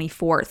January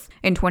 24th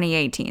in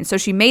 2018. So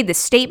she made the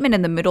statement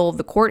in the middle of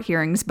the court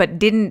hearings, but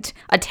didn't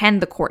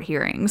attend the court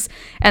hearings.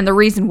 And the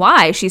reason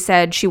why, she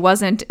said she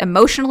wasn't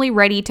emotionally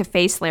ready to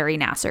face Larry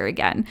Nassar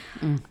again.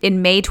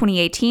 In May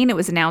 2018, it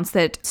was announced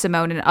that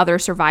Simone and other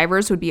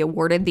survivors would be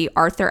awarded the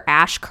Arthur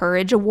Ashe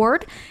Courage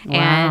Award. Wow.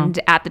 And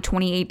at the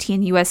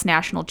 2018 U.S.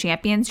 National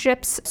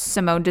Championships,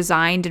 Simone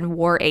designed and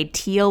wore a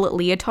teal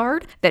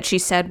leotard that she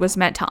said was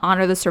meant to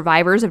honor the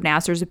survivors of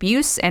Nassar's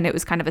abuse, and it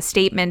was kind of a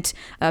statement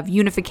of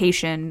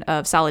unification,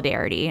 of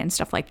solidarity, and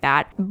stuff like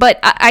that. But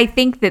I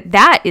think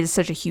that is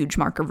such a huge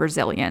mark of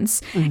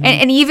resilience.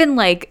 And even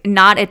like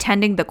not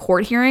attending the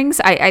court hearings,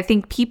 I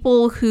think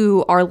people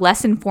who are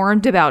less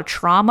informed about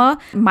trauma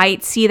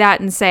might see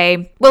that and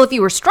say, well, if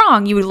you were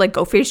strong, you would like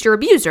go face your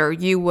abuser,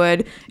 you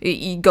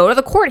go to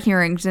the court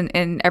hearings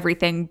and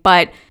everything.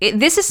 But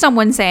this is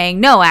someone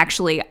saying, no,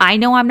 actually, I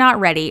know I'm not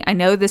ready. I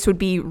know this would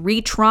be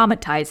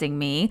re-traumatizing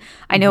me.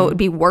 I know it would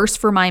be worse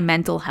for my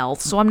mental health,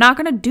 so I'm not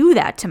going to do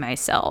that to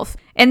myself.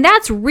 And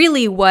that's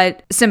really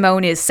what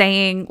Simone is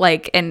saying,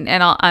 like, and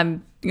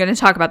I'm going to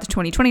talk about the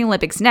 2020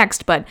 Olympics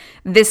next, but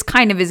this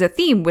kind of is a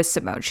theme with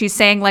Simone. She's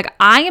saying, like,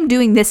 I am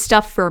doing this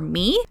stuff for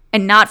me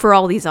and not for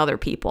all these other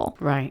people.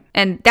 Right.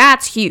 And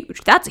that's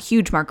huge. That's a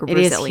huge mark of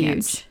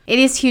resilience. It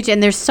is huge.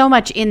 And there's so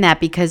much in that,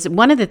 because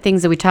one of the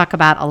things that we talk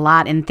about a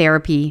lot in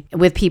therapy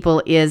with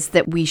people is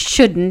that we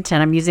shouldn't,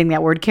 and I'm using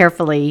that word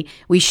carefully,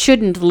 we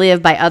shouldn't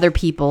live by other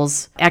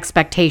people's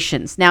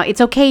expectations. Now,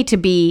 it's okay to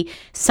be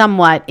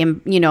somewhat,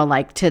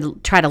 like to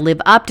try to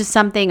live up to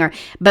something,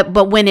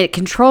 but when it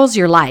controls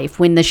your life,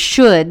 when the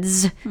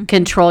shoulds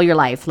control your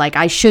life, like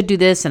I should do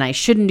this and I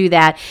shouldn't do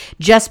that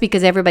just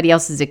because everybody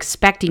else is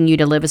expecting you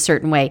to live a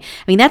certain way.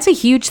 I mean, that's a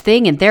huge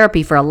thing in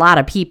therapy for a lot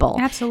of people.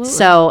 Absolutely.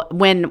 So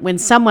when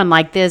someone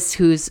like this,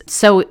 who's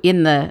so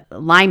in the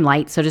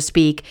limelight, so to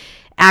speak,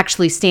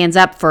 actually stands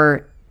up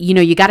for,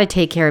 you got to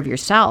take care of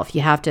yourself.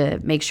 You have to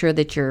make sure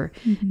that you're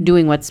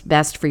doing what's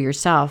best for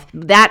yourself.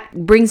 That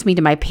brings me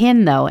to my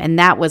pin, though, and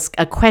that was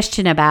a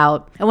question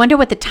about, I wonder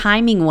what the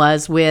timing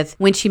was with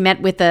when she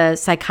met with a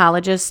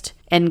psychologist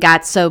and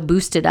got so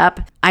boosted up.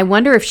 I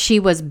wonder if she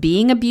was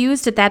being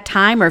abused at that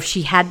time, or if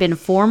she had been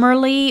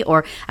formerly,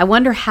 or I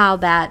wonder how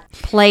that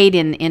played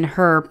in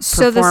her performances.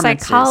 So the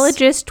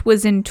psychologist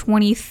was in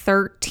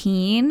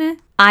 2013.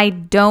 I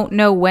don't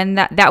know when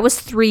that was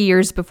 3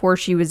 years before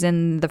she was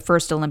in the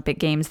first Olympic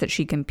Games that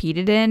she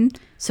competed in.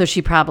 So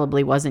she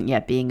probably wasn't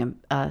yet being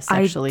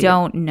sexually I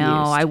don't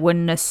know. abused. I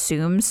wouldn't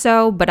assume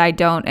so, but I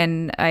don't.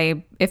 And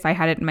if I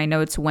had it in my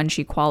notes when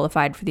she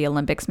qualified for the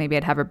Olympics, maybe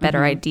I'd have a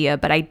better idea.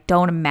 But I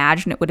don't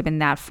imagine it would have been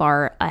that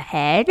far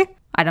ahead.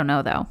 I don't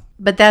know, though.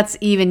 But that's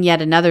even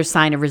yet another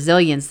sign of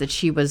resilience, that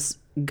she was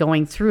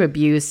going through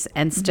abuse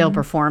and still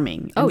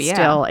performing and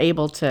still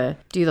able to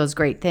do those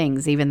great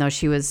things, even though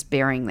she was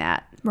bearing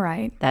that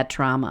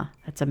trauma.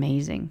 That's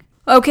amazing.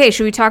 Okay,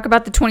 should we talk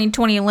about the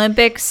 2020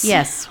 Olympics?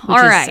 Yes, which All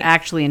right. is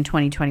actually in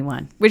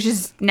 2021. Which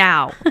is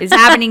now. Is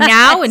happening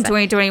now in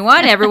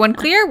 2021. Everyone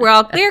clear? We're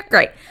all clear?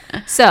 Great.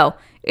 So,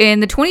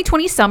 In the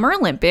 2020 Summer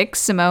Olympics,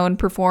 Simone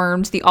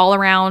performed the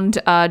all-around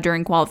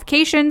during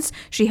qualifications.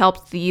 She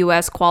helped the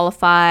U.S.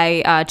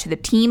 qualify to the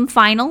team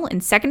final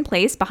in second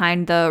place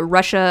behind the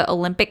Russia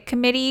Olympic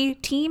Committee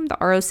team, the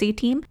ROC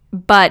team.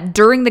 But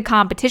during the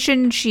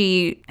competition,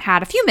 she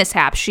had a few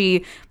mishaps.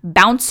 She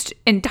bounced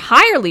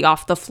entirely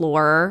off the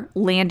floor,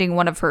 landing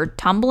one of her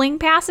tumbling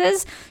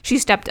passes. She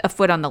stepped a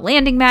foot on the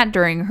landing mat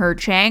during her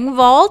Chang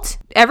vault.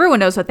 Everyone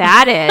knows what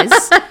that is.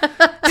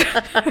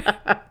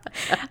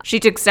 She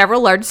took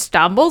several large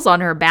stumbles on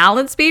her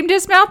balance beam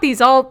dismount.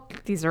 These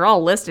are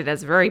all listed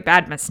as very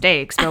bad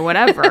mistakes, but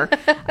whatever.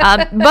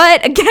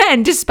 But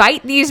again,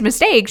 despite these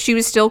mistakes, she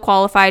was still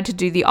qualified to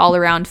do the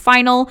all-around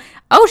final.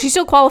 Oh, she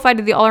still qualified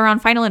to the all-around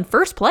final in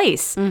first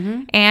place.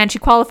 Mm-hmm. And she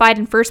qualified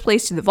in first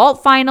place to the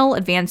vault final,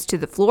 advanced to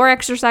the floor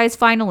exercise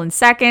final in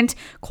second,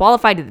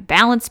 qualified to the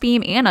balance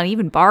beam and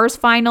uneven bars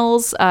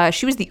finals.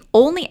 She was the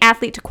only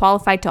athlete to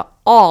qualify to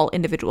all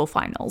individual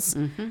finals.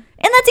 Mm-hmm. And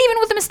that's even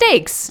with the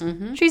mistakes.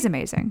 Mm-hmm. She's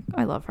amazing.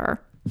 I love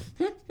her.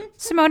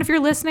 Simone, if you're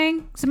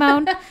listening,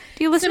 Simone, do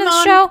you listen to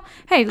the show?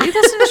 Hey, you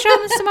listen to the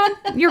show,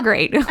 Simone? You're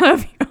great. I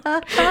love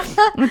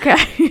you.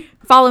 Okay.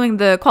 Following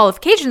the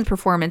qualifications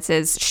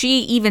performances, she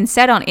even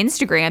said on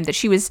Instagram that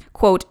she was,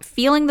 quote,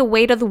 feeling the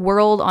weight of the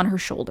world on her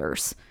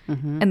shoulders,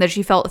 and that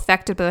she felt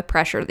affected by the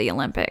pressure of the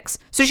Olympics.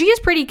 So she is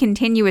pretty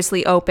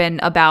continuously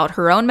open about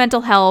her own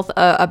mental health,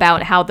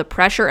 about how the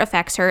pressure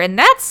affects her, and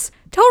that's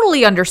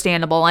totally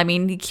understandable. I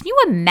mean, can you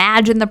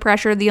imagine the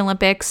pressure of the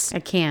Olympics? I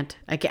can't.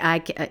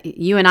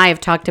 You and I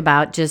have talked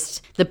about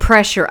just the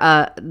pressure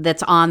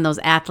that's on those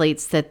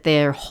athletes that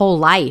their whole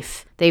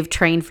life they've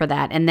trained for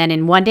that. And then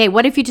in one day,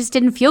 what if you just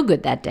didn't feel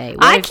good that day?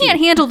 I can't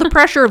handle the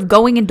pressure of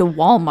going into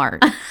Walmart.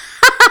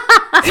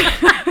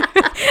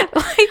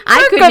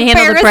 I couldn't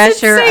handle the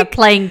pressure of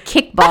playing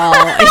kickball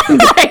in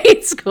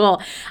grade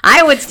school.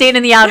 I would stand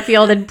in the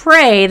outfield and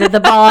pray that the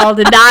ball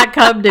did not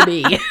come to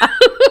me.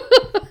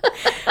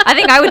 I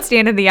think I would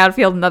stand in the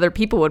outfield and other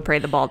people would pray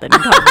the ball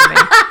didn't come to me.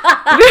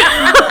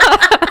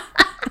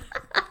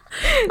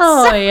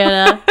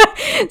 Yeah.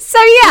 So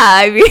yeah,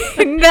 I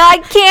mean,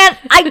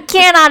 I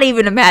cannot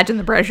even imagine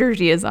the pressure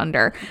she is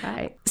under.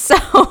 Right. So,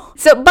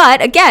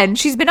 but again,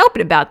 she's been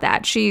open about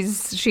that. She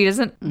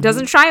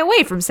doesn't shy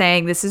away from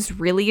saying this is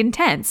really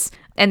intense.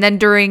 And then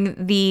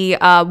during the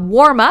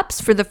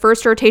warm-ups for the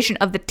first rotation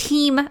of the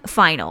team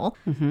final,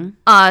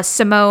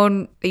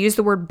 Simone, they used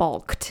the word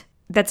balked.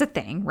 That's a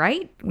thing,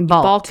 right? When you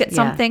balk at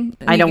something.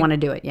 I don't want to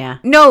do it, yeah.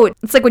 No,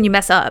 it's like when you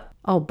mess up.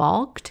 Oh,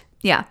 balked?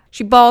 Yeah.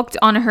 She balked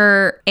on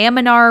her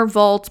Aminar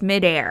vault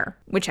midair,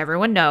 which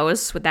everyone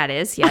knows what that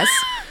is, yes.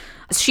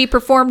 She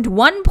performed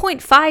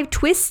 1.5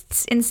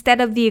 twists instead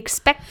of the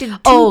expected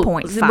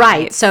 2.5.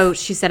 Right. So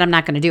she said, I'm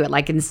not going to do it.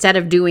 Like, instead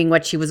of doing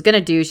what she was going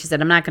to do, she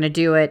said, I'm not going to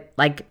do it.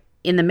 Like,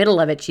 in the middle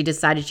of it, she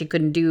decided she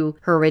couldn't do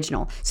her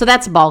original. So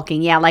that's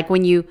balking. Yeah, like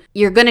when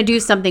you're going to do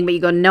something, but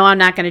you go, no, I'm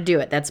not going to do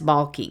it. That's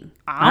balking.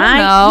 I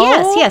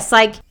don't know. Yes.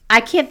 Like,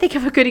 I can't think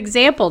of a good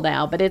example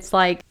now, but it's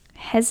like...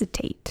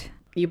 hesitate.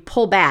 You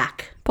pull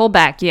back. Pull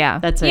back, yeah.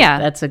 That's a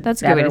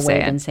good way to say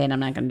it. Than saying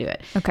I'm not going to do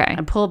it. Okay.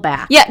 I pull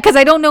back. Yeah, because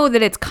I don't know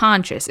that it's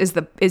conscious is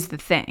the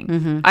thing.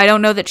 Mm-hmm. I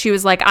don't know that she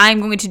was like,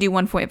 I'm going to do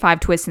 1.5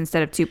 twists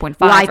instead of 2.5.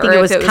 Well, I think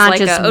it was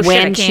conscious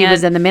when she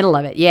was in the middle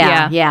of it.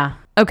 Yeah.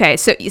 Okay,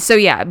 so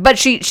yeah, but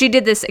she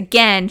did this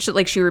again.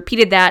 She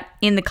repeated that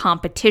in the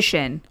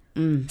competition.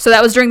 So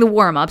that was during the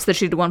warm-ups that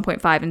she did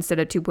 1.5 instead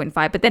of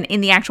 2.5. But then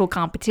in the actual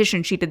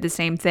competition, she did the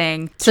same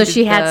thing. So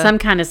she had some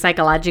kind of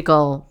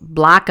psychological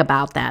block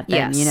about that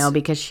then,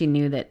 because she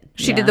knew that.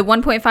 She did the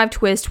 1.5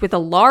 twist with a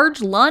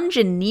large lunge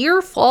and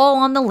near fall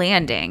on the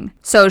landing.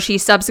 So she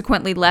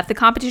subsequently left the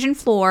competition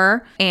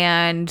floor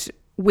and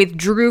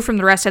withdrew from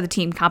the rest of the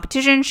team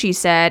competition. She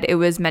said it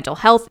was mental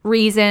health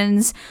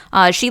reasons.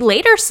 She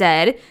later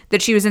said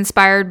that she was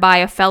inspired by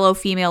a fellow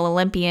female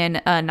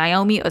Olympian,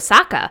 Naomi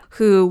Osaka,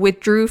 who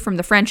withdrew from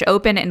the French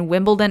Open and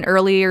Wimbledon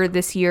earlier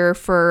this year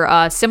for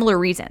similar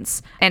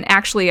reasons. And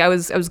actually, I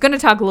was going to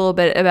talk a little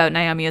bit about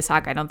Naomi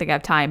Osaka. I don't think I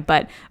have time,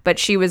 but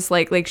she was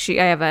I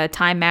have a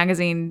Time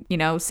magazine,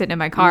 sitting in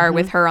my car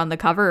with her on the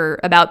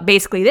cover about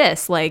basically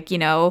this,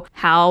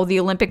 how the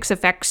Olympics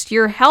affects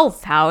your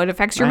health, how it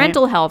affects your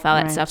mental health, how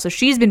that stuff. So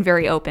she's been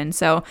very open.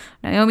 So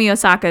Naomi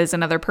Osaka is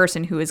another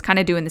person who is kind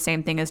of doing the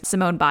same thing as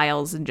Simone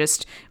Biles and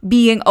just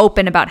being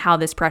open about how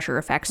this pressure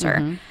affects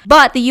her.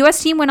 But the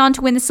U.S. team went on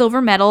to win the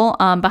silver medal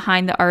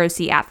behind the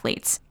ROC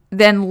athletes.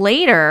 Then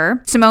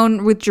later,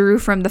 Simone withdrew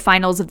from the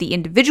finals of the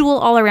individual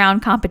all-around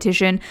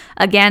competition,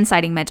 again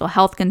citing mental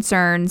health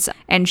concerns,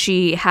 and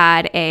she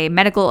had a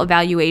medical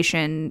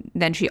evaluation.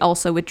 Then she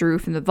also withdrew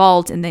from the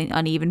vault in the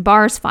uneven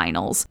bars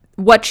finals.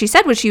 What she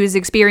said was she was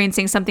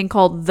experiencing something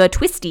called the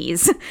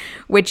twisties,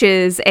 which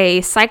is a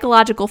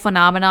psychological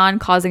phenomenon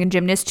causing a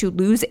gymnast to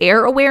lose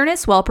air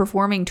awareness while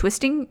performing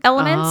twisting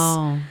elements.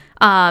 Oh.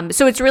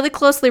 So it's really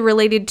closely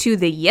related to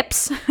the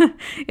yips.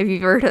 If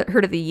you've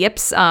heard of the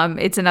yips,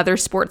 it's another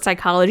sports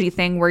psychology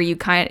thing where you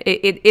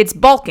it's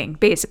bulking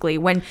basically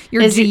when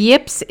you're. The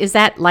yips, is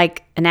that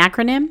like an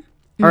acronym?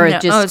 Or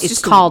it's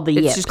just called the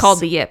yips? It's just called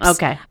the yips.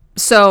 Okay.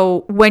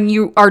 So when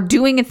you are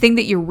doing a thing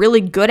that you're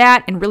really good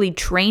at and really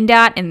trained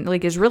at and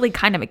like is really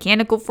kind of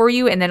mechanical for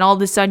you, and then all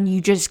of a sudden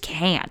you just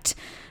can't.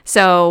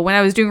 So when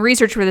I was doing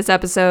research for this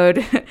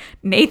episode,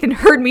 Nathan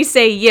heard me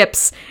say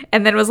yips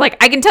and then was like,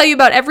 I can tell you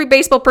about every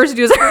baseball person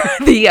who's heard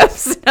the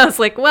yips. And I was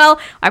like, well,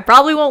 I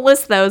probably won't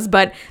list those,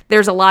 but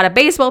there's a lot of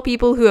baseball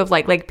people who have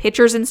like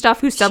pitchers and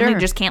stuff who suddenly Sure.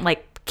 just can't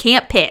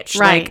pitch,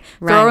 Right, like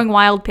right. throwing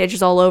wild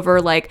pitches all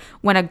over, like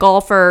when a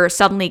golfer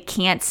suddenly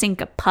can't sink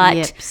a putt.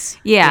 Yips.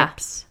 Yeah.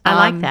 Yips. I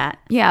like that.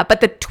 Yeah,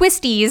 but the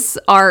twisties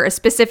are a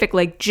specific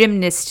like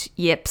gymnast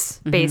yips,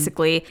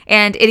 basically.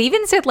 And it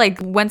even said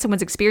like when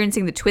someone's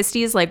experiencing the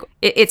twisties, like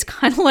it's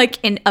kind of like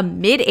a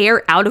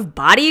mid-air out of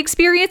body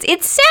experience.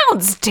 It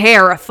sounds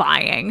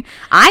terrifying.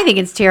 I think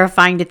it's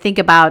terrifying to think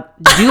about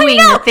doing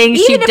the things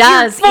she even if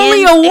does. you're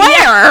fully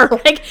aware.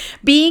 like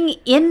being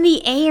in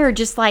the air,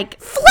 just like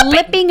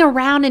flipping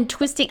around and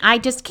twisting. I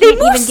just can't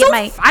move even get so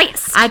my.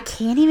 fast. I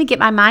can't even get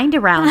my mind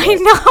around I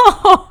it.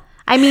 know.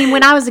 I mean,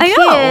 when I was a I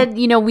know.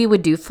 kid, we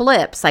would do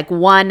flips, like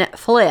one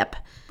flip.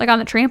 Like on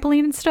the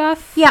trampoline and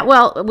stuff. Yeah,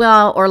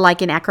 well, or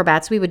like in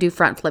acrobats, we would do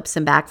front flips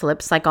and back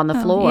flips, like on the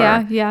floor.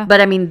 yeah.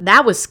 But I mean,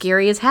 that was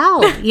scary as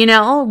hell.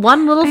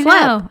 One little I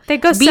flip. know. They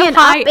go Being so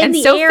high up in and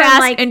the so air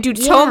fast and do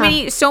so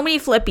many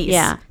flippies.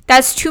 Yeah.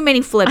 That's too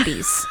many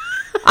flippies.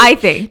 I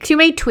think. Too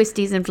many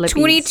twisties and flippies.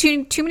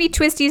 Too many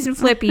twisties and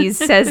flippies,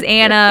 says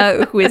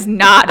Anna, who is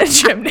not a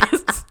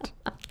gymnast.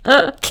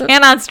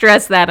 Cannot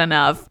stress that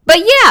enough. But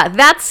yeah,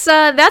 that's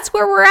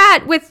where we're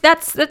at with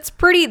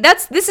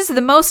this is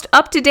the most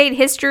up-to-date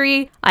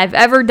history I've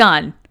ever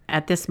done.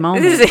 At this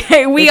moment, we This is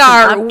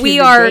are up to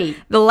the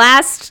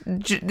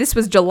date. this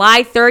was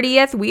July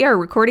 30th. We are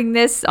recording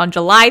this on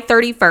July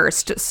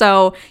 31st.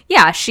 So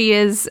yeah, she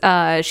is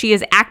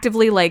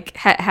actively like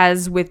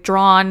has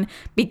withdrawn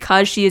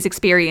because she is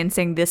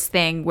experiencing this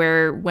thing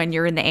where when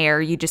you're in the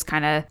air, you just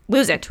kind of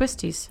lose it.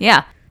 twisties.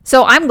 Yeah.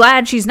 So I'm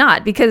glad she's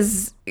not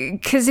because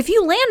if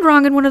you land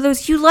wrong in one of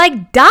those, you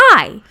like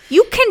die.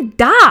 You can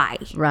die.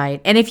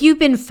 Right. And if you've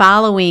been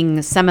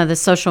following some of the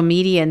social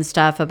media and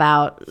stuff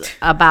about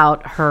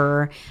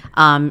her,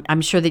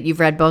 I'm sure that you've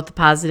read both the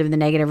positive and the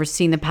negative or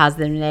seen the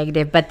positive and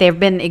negative, but there have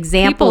been People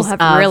examples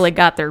have really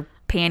got their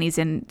panties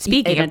in.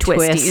 Speaking in of a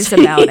twist. twisties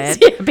about it.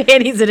 Yeah,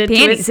 panties in a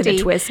Panties in a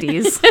twisty.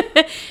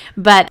 twisties.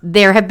 But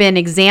there have been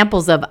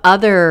examples of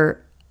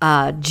other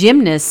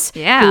gymnasts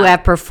Yeah. who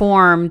have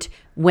performed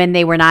when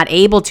they were not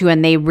able to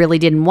and they really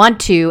didn't want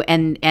to,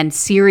 and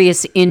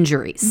serious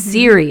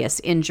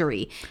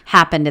injury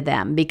happened to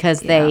them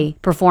because they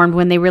performed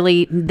when they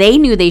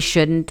knew they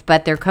shouldn't,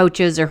 but their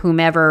coaches or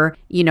whomever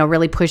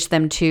really pushed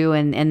them to,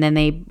 and then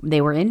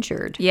they were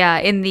injured. Yeah,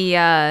 in the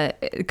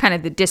kind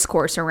of the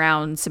discourse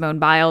around Simone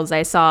Biles,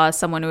 I saw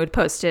someone who had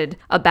posted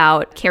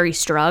about Carrie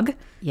Strug,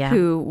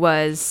 who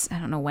was, I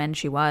don't know when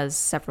she was,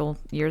 several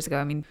years ago.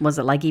 I mean, Was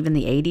it like even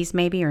the 80s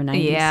maybe or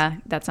 90s? yeah,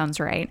 that sounds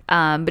right.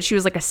 But she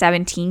was like a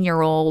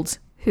 17-year-old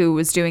who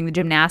was doing the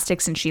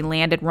gymnastics and she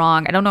landed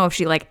wrong. I don't know if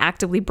she like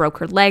actively broke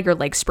her leg or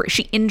like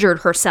she injured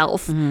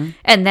herself and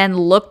then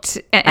looked.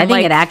 And, I think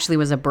like, it actually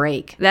was a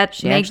break. That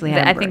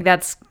I think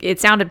it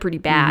sounded pretty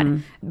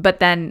bad.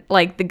 But then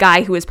like the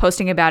guy who was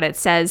posting about it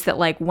says that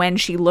like when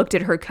she looked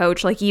at her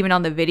coach, like even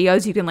on the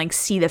videos, you can like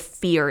see the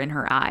fear in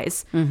her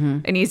eyes.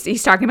 And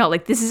he's talking about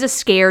like, this is a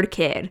scared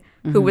kid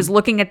who was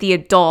looking at the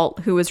adult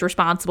who was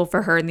responsible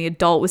for her, and the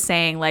adult was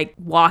saying like,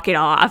 walk it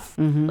off,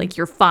 like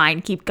you're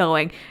fine, keep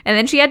going. And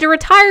then she had to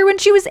retire when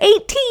she was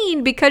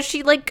 18 because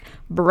she like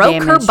broke her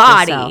Damaged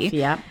body. herself,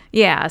 yeah.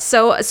 Yeah.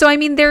 So I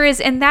mean, there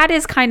is, and that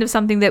is kind of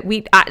something that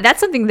that's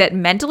something that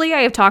mentally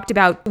I have talked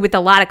about with a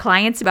lot of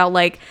clients about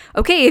like,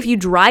 okay, if you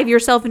drive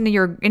yourself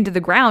into the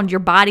ground, your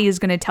body is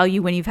going to tell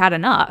you when you've had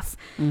enough.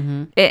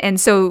 And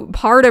so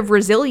part of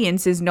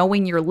resilience is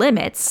knowing your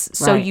limits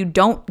so Right. you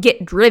don't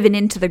get driven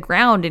into the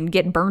ground and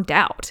get burnt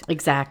out.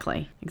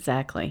 Exactly.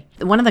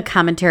 One of the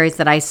commentaries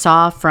that I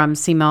saw from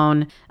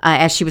Simone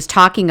as she was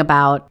talking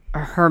about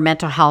her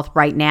mental health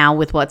right now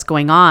with what's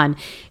going on,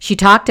 she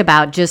talked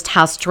about just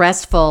how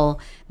stressful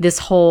this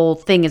whole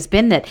thing has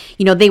been, that,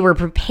 they were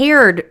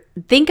prepared.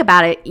 Think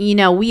about it.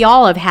 We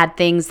all have had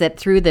things that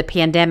through the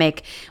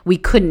pandemic, we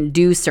couldn't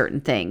do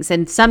certain things.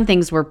 And some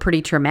things were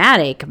pretty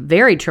traumatic,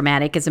 very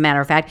traumatic, as a matter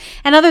of fact.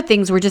 And other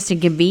things were just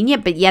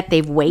inconvenient, but yet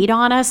they've weighed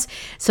on us.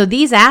 So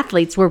these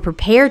athletes were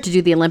prepared to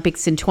do the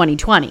Olympics in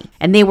 2020,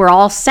 and they were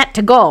all set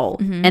to go.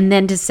 And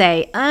then to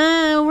say,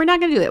 we're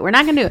not going to do it. We're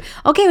not going to do it.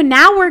 Okay, well,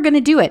 now we're going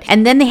to do it.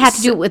 And then they had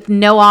to do it with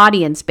no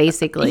audience,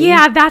 basically.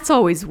 Yeah, that's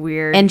always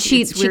weird. And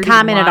she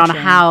commented on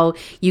how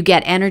you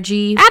get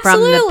energy from the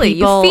Absolutely.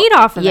 people. You feed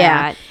off of Yeah.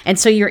 that. And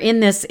so you're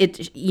in this,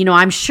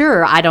 I'm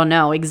sure, I don't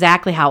know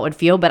exactly how it would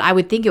feel, but I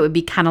would think it would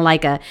be kind of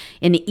like a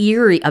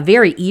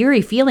very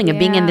eerie feeling of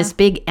being in Yeah. this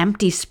big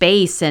empty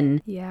space.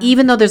 And Yeah.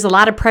 even though there's a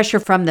lot of pressure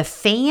from the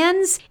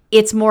fans,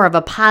 it's more of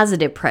a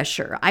positive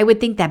pressure. I would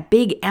think that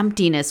big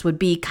emptiness would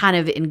be kind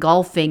of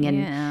engulfing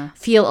and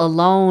feel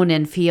alone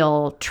and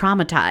feel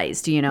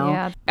traumatized,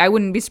 Yeah. I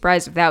wouldn't be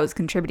surprised if that was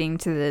contributing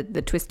to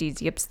the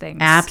twisties yips things.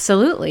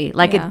 Absolutely.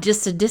 Like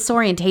just a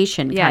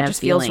disorientation kind of it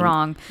just feels feeling.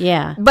 wrong.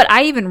 Yeah. But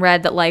I even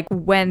read that like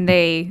when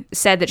they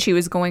said that she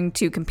was going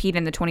to compete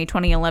in the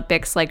 2020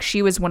 Olympics, like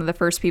she was one of the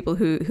first people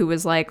who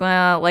was like,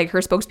 well, like her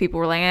spokespeople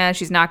were like,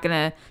 she's not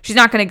gonna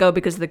go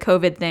because of the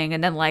COVID thing.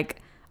 And then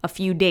like a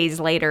few days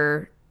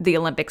later, the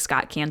Olympics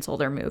got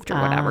canceled or moved or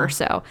whatever.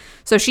 So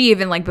she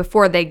even like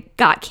before they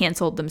got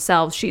canceled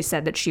themselves, she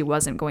said that she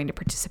wasn't going to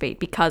participate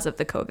because of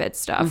the COVID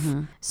stuff.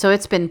 Mm-hmm. So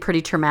it's been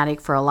pretty traumatic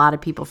for a lot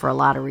of people for a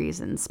lot of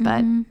reasons.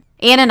 But Ann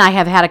and I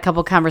have had a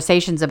couple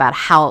conversations about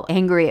how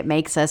angry it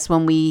makes us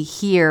when we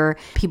hear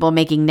people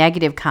making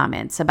negative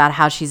comments about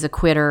how she's a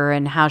quitter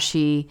and how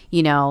she,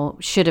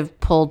 should have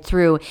pulled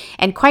through.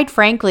 And quite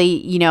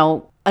frankly,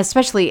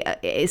 especially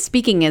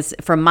speaking as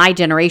from my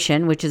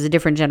generation, which is a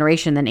different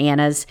generation than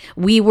Anna's,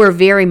 we were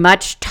very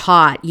much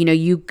taught,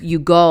 you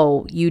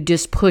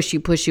just push,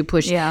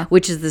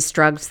 which is the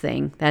Struggs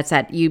thing. That's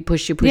that you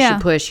push, you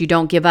push, you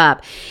don't give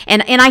up.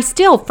 And I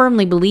still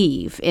firmly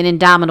believe in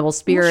indomitable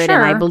spirit,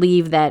 and I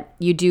believe that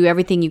you do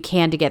everything you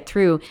can to get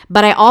through.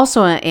 But I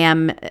also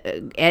am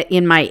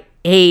in my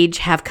age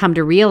have come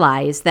to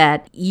realize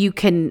that you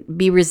can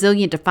be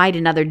resilient to fight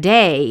another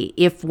day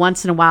if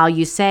once in a while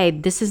you say,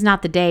 this is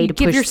not the day to push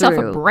through. Give yourself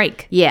a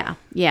break. Yeah.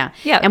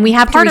 And we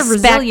have part of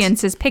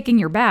resilience is picking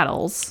your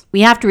battles. We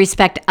have to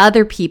respect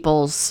other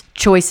people's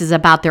choices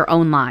about their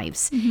own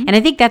lives. Mm-hmm. And I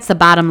think that's the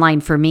bottom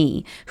line for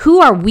me. Who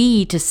are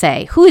we to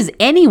say, who is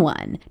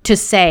anyone to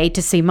say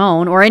to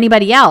Simone or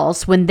anybody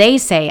else when they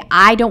say,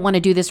 I don't want to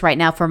do this right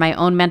now for my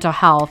own mental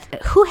health?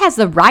 Who has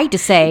the right to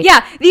say,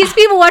 these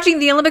people watching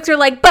the Olympics are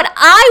like, but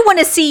I want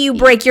to see you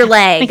break your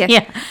leg.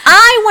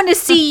 I want to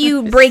see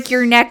you break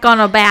your neck on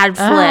a bad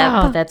flip.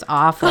 Oh, that's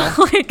awful.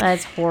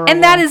 That's horrible.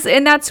 And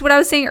that's what I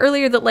was saying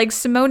earlier, that like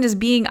Simone is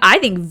being, I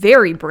think,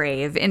 very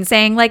brave in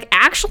saying like,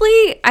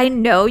 actually, I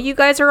know you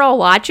guys are all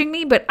watching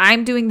me, but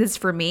I'm doing this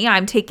for me.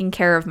 I'm taking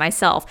care of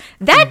myself.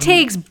 That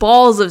takes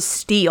balls of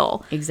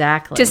steel.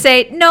 Exactly. To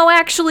say, no,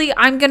 actually,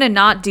 I'm going to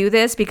not do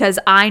this because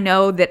I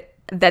know that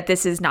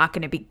this is not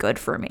going to be good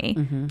for me.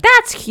 Mm-hmm.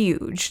 That's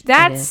huge.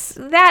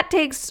 That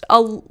takes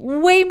a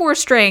way more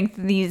strength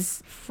than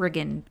these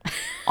friggin'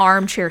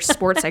 armchair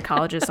sports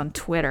psychologists on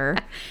Twitter.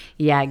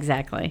 Yeah,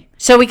 exactly.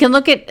 So we can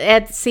look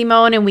at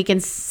Simone and we can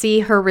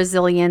see her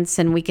resilience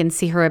and we can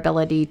see her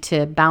ability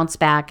to bounce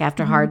back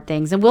after hard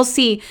things. And we'll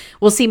see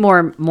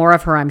more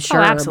of her, I'm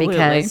sure,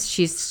 because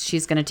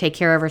she's going to take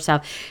care of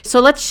herself. So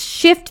let's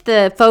shift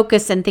the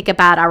focus and think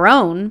about our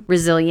own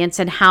resilience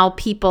and how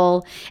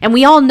people, and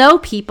we all know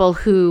people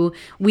who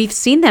we've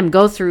seen them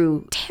go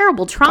through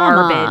terrible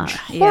trauma,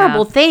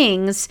 horrible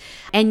things,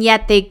 and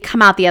yet they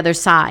come out the other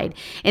side.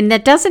 And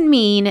that doesn't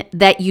mean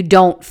that you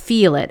don't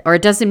feel it, or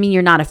it doesn't mean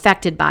you're not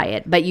affected by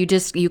it, but you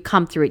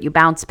come through it, you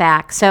bounce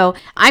back. So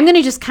I'm going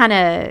to just kind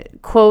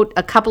of quote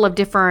a couple of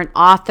different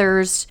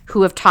authors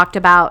who have talked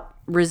about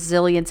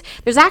resilience.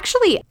 There's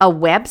actually a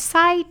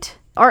website,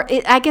 or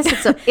I guess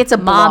it's a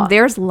Mom, blog.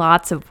 There's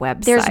lots of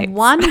websites. There's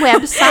one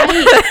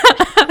website.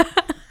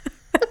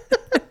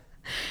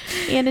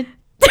 And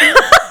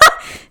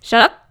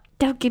Shut up.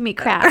 don't give me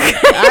crap.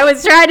 I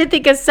was trying to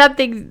think of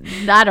something,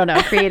 I don't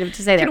know, creative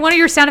to say there. Can one of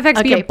your sound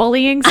effects be a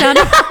bullying sound?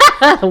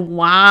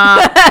 Wow.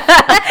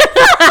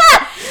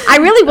 I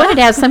really wanted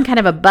to have some kind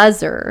of a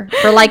buzzer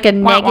for like a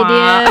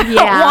negative.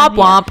 Yeah. Womp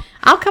womp.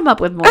 I'll come up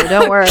with more.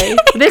 Don't worry.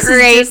 This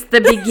is just the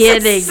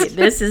beginning.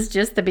 This is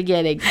just the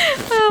beginning.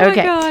 Oh my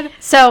God.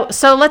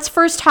 So let's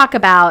first talk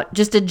about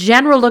just a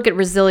general look at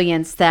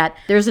resilience. That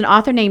there's an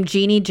author named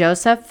Jeannie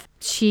Joseph.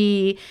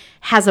 She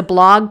has a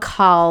blog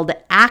called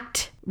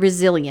Act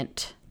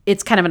Resilient.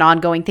 It's kind of an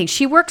ongoing thing.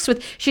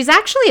 She's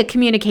actually a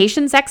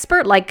communications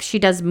expert. Like she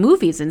does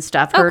movies and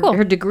stuff.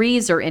 Her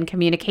degrees are in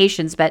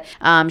communications, but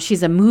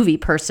she's a movie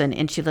person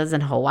and she lives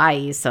in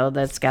Hawaii. So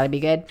that's got to be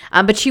good.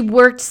 But she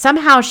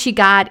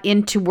got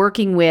into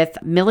working with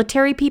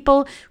military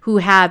people who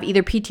have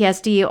either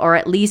PTSD or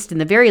at least in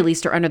the very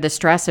least are under the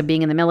stress of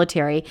being in the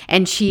military.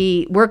 And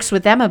she works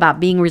with them about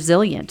being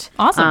resilient.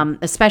 Awesome.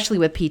 Especially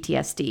with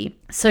PTSD.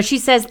 So she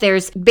says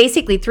there's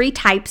basically 3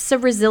 types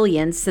of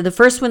resilience. So the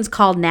first one's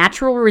called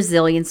natural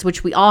resilience,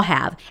 which we all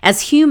have.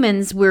 As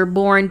humans, we're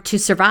born to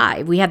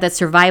survive. We have that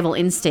survival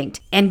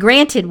instinct. And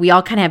granted, we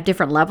all kind of have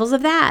different levels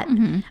of that.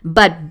 Mm-hmm.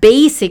 But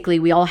basically,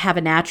 we all have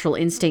a natural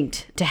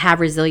instinct to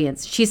have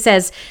resilience. She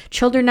says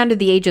children under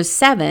the age of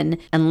 7,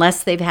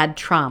 unless they've had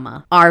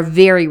trauma, are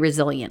very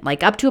resilient,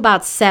 like up to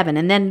about 7.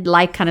 And then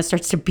life kind of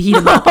starts to beat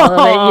them up a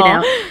little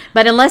bit,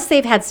 But unless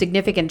they've had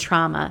significant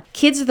trauma,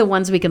 kids are the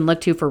ones we can look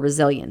to for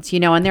resilience,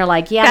 and they're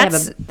like,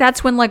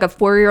 that's when like a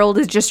 4-year-old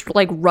is just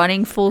like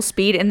running full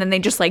speed and then they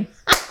just like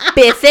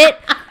biff it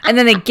And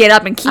then they get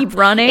up and keep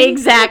running.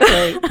 Exactly.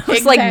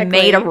 It's like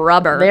made of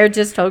rubber. They're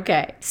just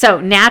okay. So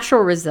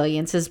natural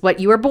resilience is what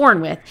you were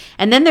born with.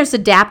 And then there's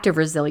adaptive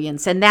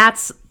resilience. And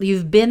that's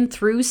you've been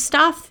through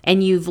stuff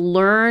and you've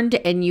learned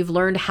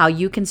how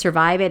you can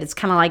survive it. It's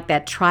kind of like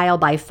that trial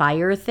by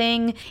fire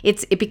thing.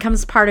 It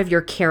becomes part of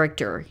your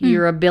character,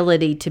 your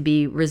ability to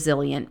be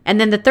resilient. And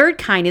then the third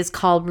kind is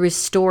called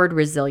restored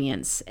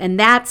resilience. And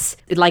that's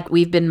like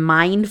we've been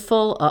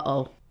mindful.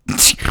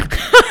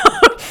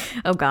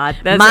 Oh God.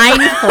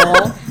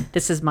 Mindful.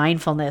 This is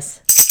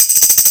mindfulness.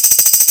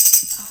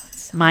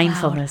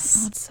 Mindfulness.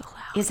 Oh, it's so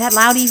loud. Is that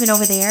loud even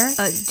over there?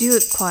 Do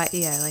it quiet.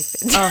 Yeah, like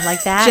that. Oh,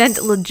 like that?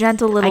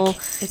 Gentle little,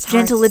 it's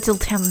gentle hard. little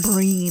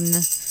tambourine.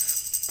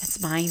 That's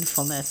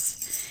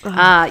mindfulness.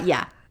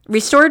 Yeah.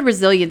 Restored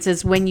resilience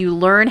is when you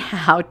learn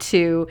how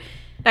to.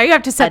 Now you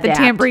have to set Adapt.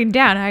 the tambourine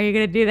down. How are you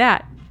going to do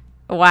that?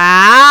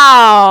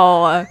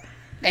 Wow.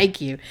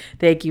 Thank you.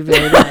 Thank you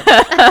very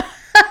much.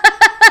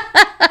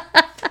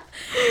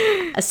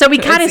 So we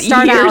kind of It's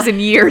start years out. and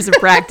years of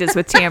practice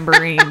with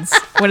tambourines.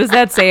 What does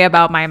that say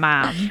about my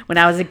mom? When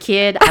I was a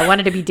kid, I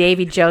wanted to be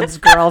Davy Jones'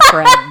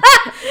 girlfriend.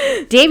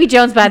 Davy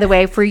Jones, by the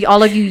way, for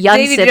all of you young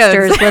Davy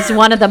sipsters, Jones. was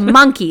one of the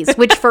monkeys,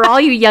 which for all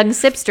you young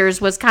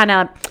sipsters was kind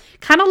of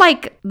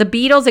like the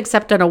Beatles,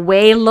 except on a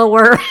way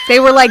lower. They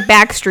were like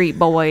Backstreet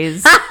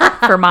Boys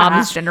for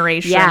mom's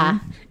generation. Yeah.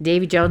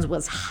 Davy Jones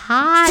was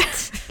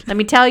hot. Let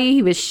me tell you,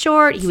 he was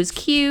short, he was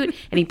cute,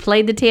 and he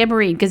played the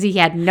tambourine because he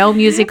had no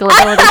musical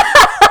ability.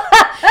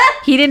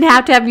 He didn't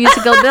have to have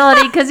musical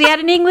ability because he had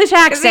an English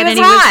accent and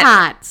he was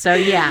hot. So,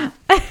 yeah.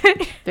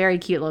 Very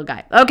cute little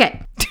guy.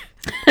 Okay.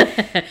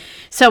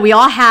 So we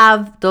all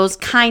have those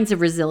kinds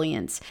of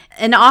resilience.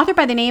 An author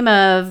by the name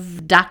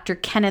of Dr.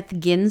 Kenneth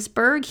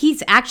Ginsburg,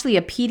 he's actually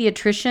a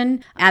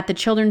pediatrician at the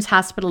Children's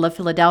Hospital of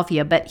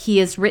Philadelphia, but he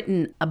has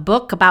written a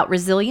book about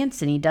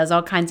resilience and he does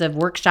all kinds of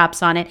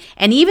workshops on it.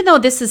 And even though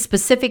this is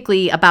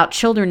specifically about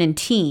children and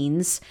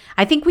teens,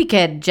 I think we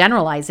could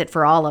generalize it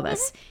for all of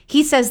us.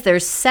 He says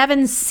there's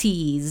 7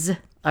 C's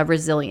of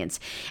resilience.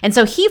 And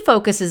so he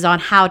focuses on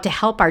how to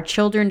help our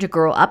children to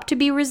grow up to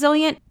be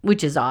resilient,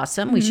 which is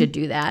awesome. We should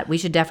do that. We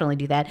should definitely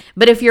do that.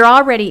 But if you're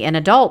already an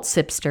adult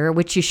sipster,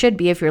 which you should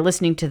be if you're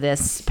listening to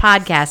this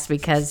podcast,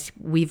 because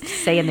we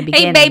say in the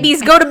beginning, Hey,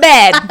 babies, go to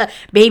bed.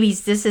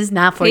 babies, this is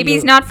not for you.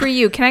 Babies, not for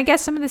you. Can I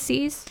guess some of the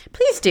C's?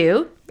 Please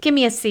do. Give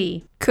me a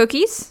C.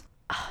 Cookies?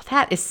 Oh,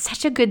 that is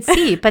such a good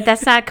C, but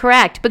that's not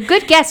correct. But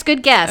good guess,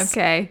 good guess.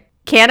 Okay.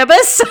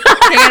 Cannabis?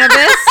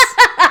 Cannabis?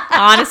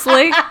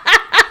 Honestly?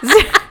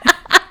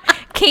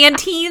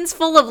 Canteens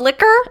full of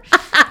liquor?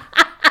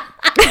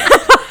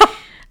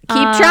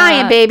 Keep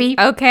trying, baby.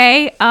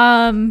 Okay.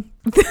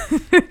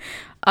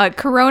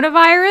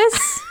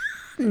 Coronavirus?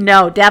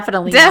 No,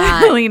 definitely not.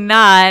 Definitely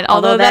not.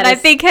 Although that I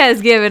is- think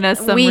has given us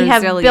some we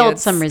resilience. have built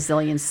some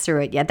resilience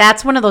through it. Yeah,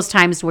 that's one of those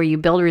times where you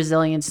build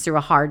resilience through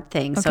a hard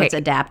thing. So Okay. it's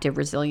adaptive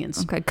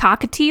resilience. Okay.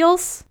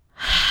 Cockatiels?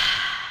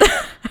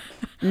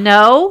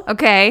 No,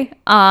 Okay.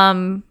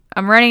 I'm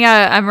running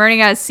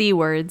out of C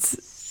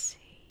words.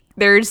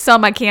 There's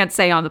some I can't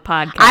say on the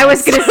podcast. I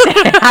was gonna say.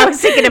 I was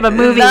thinking of a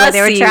movie The where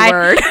they were C trying.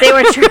 word. They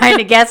were trying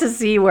to guess a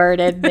C word,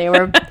 and they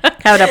were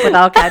coming up with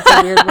all kinds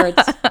of weird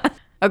words.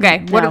 Okay.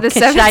 What No, are the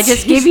should 7 I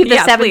just give you the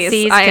Yeah, 7 please.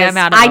 C's? I am 'Cause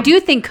out of I them. do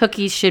think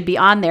cookies should be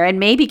on there, and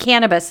maybe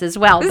cannabis as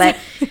well,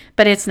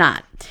 but it's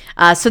not.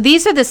 So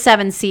these are the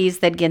 7 C's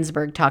that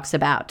Ginsburg talks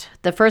about.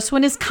 The first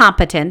one is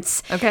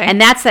competence. Okay. And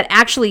that's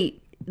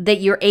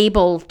that you're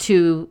able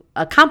to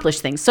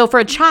accomplish things. So for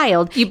a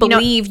child, You know,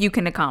 believe you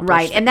can accomplish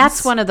right, and that's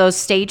things. one of those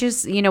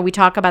stages. We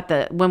talk about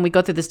when we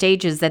go through the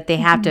stages that they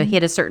have to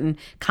hit a certain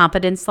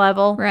competence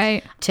level,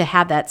 Right. to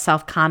have that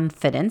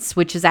self-confidence,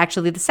 which is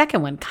actually the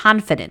second one,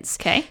 confidence.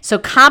 Okay. So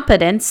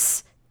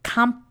competence,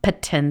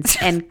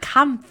 and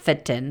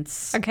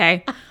confidence.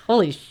 Okay.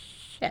 Holy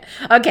shit.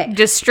 Okay.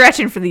 Just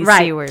stretching for these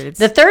Right. C words.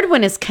 The third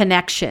one is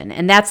connection,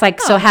 and that's like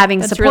having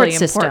that's support really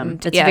system.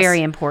 important. That's Yes.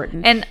 very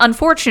important. And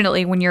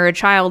unfortunately, when you're a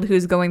child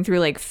who's going through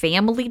like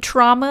family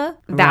trauma,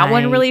 that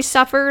one Right. really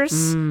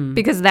suffers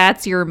because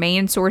that's your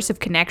main source of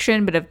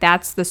connection. But if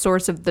that's the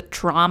source of the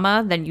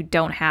trauma, then you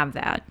don't have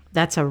that.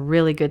 That's a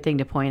really good thing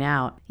to point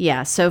out.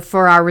 Yeah. So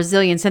for our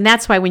resilience, and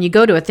that's why when you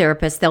go to a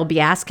therapist, they'll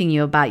be asking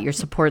you about your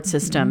support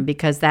system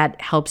because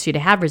that helps you to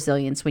have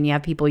resilience when you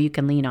have people you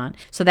can lean on.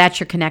 So that's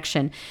your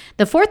connection.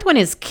 The fourth one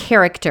is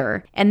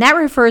character. And that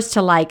refers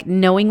to like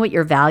knowing what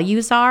your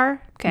values are.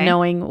 Okay.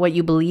 Knowing what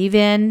you believe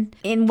in.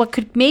 And what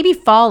could maybe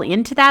fall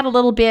into that a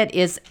little bit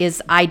is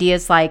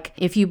ideas like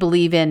if you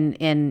believe in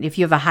if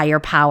you have a higher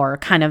power,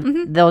 kind of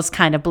those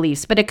kind of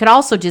beliefs. But it could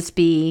also just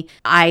be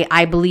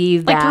I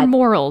believe Like that your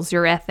morals,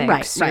 your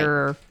ethics, right.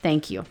 your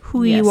Thank you.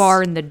 who Yes. you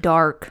are in the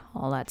dark,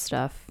 all that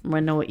stuff.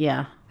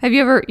 Yeah. Have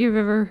you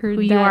ever heard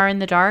Who that? you are in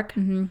the dark?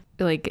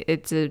 Like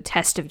it's a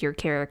test of your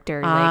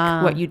character, Ah.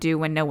 like what you do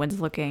when no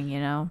one's looking, you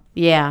know?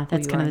 Yeah,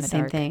 that's you kind are of in the the same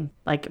dark. thing.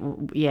 Like,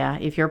 yeah,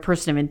 if you're a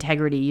person of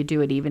integrity, you do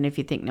it even if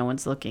you think no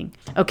one's looking.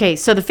 Okay,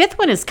 so the fifth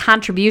one is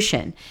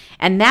contribution.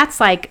 And that's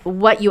like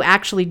what you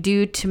actually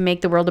do to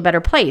make the world a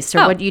better place, or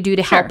Oh, what you do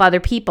to help sure. other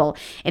people.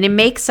 And it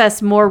makes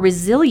us more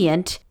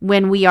resilient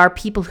when we are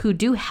people who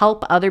do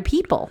help other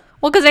people.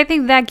 Well, because I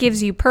think that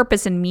gives you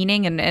purpose and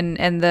meaning,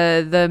 and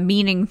the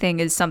meaning thing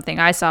is something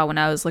I saw when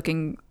I was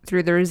looking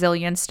through the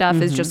resilience stuff.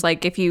 Is just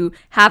like if you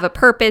have a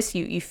purpose,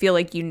 you feel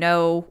like you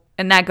know,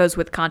 and that goes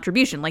with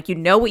contribution. Like you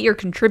know what you're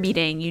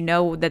contributing, you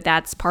know that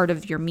that's part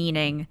of your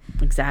meaning.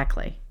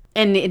 Exactly.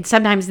 And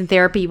sometimes in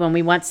therapy, when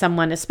we want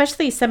someone,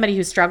 especially somebody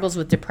who struggles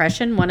with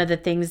depression, one of the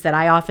things that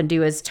I often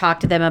do is talk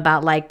to them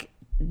about like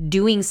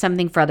doing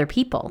something for other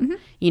people,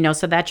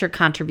 so that's your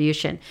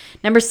contribution.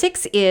 Number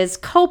 6 is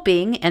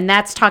coping. And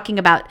that's talking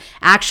about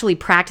actually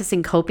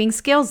practicing coping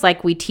skills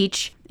like we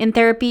teach in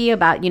therapy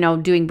about,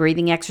 doing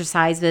breathing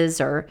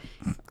exercises or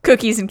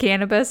Cookies and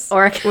cannabis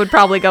Or- would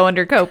probably go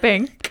under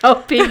coping.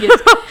 coping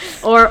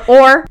or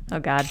Oh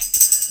God.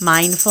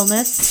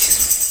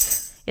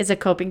 mindfulness is a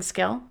coping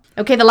skill.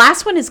 Okay, the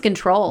last one is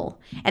control.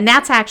 And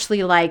that's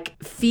actually like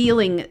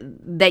feeling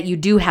that you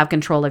do have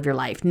control of your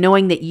life,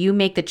 knowing that you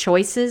make the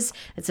choices.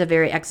 It's a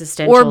very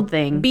existential Or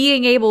thing.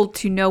 being able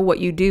to know what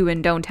you do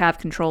and don't have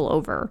control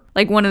over.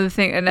 Like one of the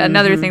thing,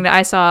 another thing that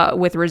I saw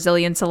with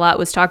resilience a lot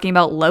was talking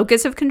about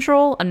locus of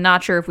control. I'm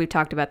not sure if we've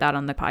talked about that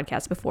on the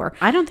podcast before.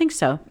 I don't think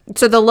so.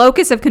 So the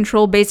locus of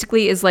control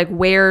basically is like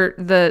where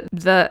the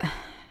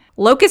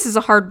locus is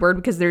a hard word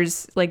because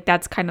there's like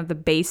that's kind of the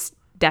base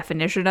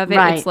definition of it.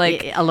 Right. It's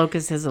like a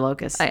locus is a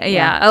locus.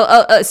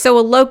 so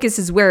a locus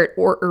is where it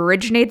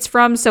originates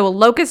from. So a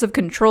locus of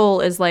control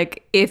is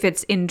like if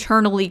it's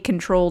internally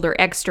controlled or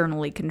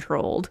externally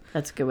controlled.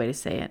 That's a good way to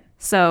say it.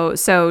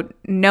 So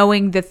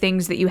knowing the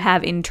things that you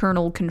have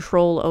internal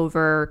control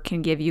over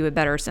can give you a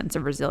better sense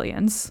of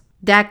resilience.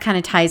 That kind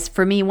of ties,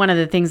 for me, one of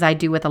the things I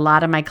do with a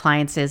lot of my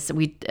clients is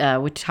we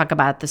talk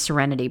about the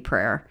serenity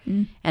prayer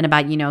and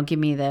about, give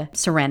me the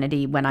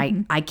serenity when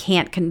I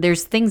can't,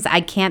 there's things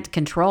I can't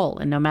control.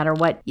 And no matter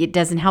what, it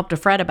doesn't help to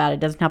fret about it. It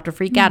doesn't help to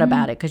freak out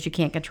about it because you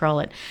can't control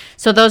it.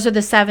 So those are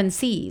the 7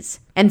 C's.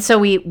 And so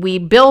we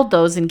build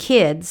those in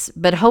kids,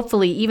 but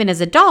hopefully even as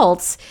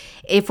adults,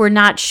 if we're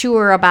not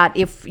sure about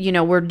if,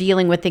 we're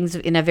dealing with things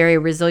in a very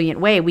resilient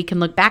way, we can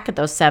look back at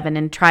those 7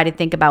 and try to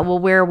think about, well,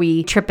 where are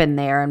we tripping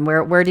there? And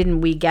where didn't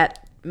we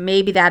get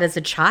maybe that as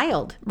a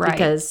child? Right.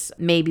 Because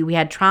maybe we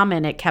had trauma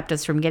and it kept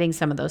us from getting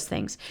some of those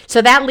things.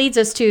 So that leads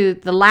us to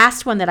the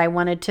last one that I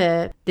wanted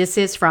to, this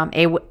is from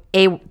the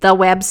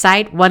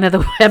website, one of the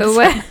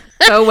websites.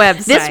 The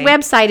website. This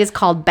website is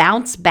called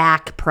Bounce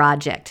Back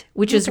Project,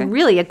 which is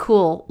really a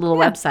cool little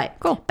website.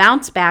 Cool.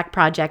 Bounce Back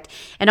Project.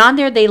 And on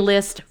there, they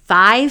list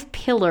 5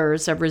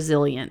 pillars of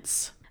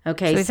resilience.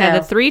 Okay, So we've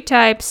had the 3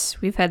 types.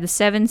 We've had the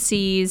 7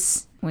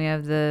 C's. We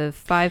have the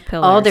 5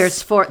 pillars. Oh,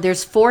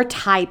 there's 4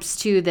 types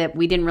too that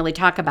we didn't really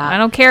talk about. I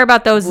don't care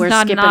about those. We're It's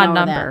not an skipping odd over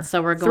number. that.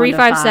 So we're going 3, to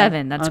 5, 5.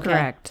 7. That's Okay,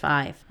 correct.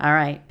 5. All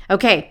right.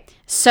 Okay.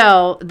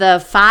 So the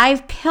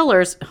 5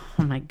 pillars.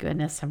 Oh my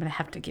goodness, I'm gonna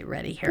have to get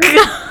ready here.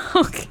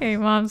 Okay,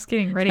 Mom's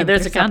getting ready.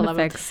 There's a with her couple sound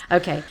of effects. them.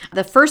 Okay.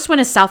 The first one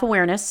is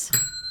self-awareness,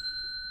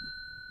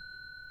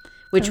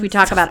 which we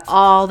talk about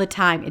all the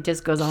time. It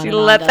just goes on and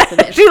on, doesn't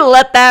it? She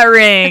let that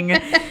ring.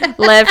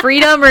 Let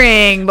freedom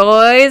ring,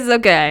 boys.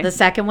 Okay. The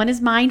second one is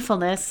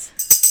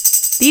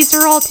mindfulness. These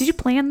are all. Did you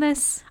plan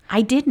this?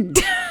 I didn't.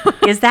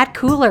 Is that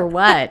cool or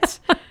what?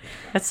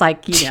 That's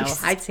like,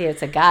 I'd say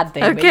it's a God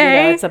thing, but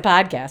Okay. it's a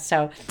podcast.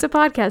 So It's a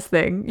podcast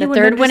thing. the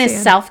third one is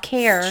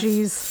self-care.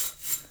 Jeez.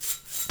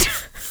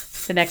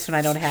 The next one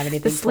I don't have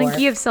anything The for.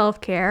 slinky of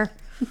self-care.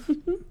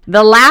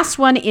 The last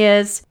one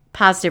is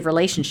positive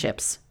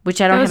relationships, which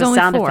I don't That was have a only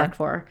sound 4. effect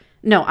for.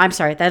 No, I'm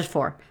sorry, that is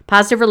 4.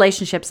 Positive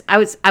relationships. I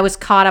was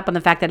caught up on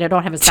the fact that I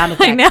don't have a sound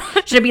effect. know.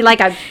 Should it be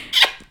like a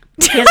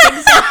kissing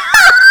sound?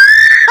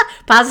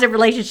 Positive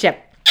relationship.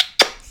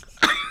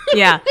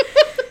 Yeah.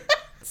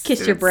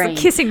 Kiss your brain.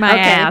 Kissing my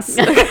ass.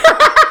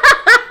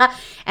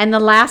 And the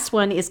last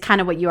one is kind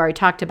of what you already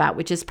talked about,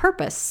 which is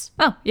purpose.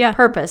 Oh, yeah.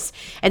 Purpose.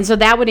 And so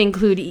that would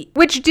include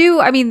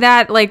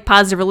That like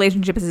positive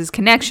relationships is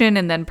connection,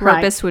 and then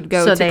purpose Right. would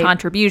go So to they-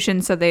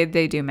 contribution. So they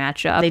do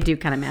match up. they do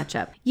kind of match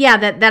up. Yeah,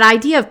 that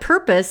idea of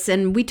purpose,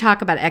 and we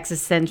talk about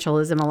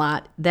existentialism a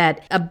lot,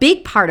 that a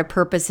big part of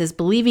purpose is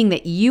believing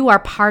that you are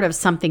part of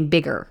something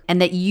bigger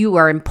and that you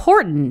are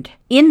important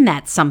in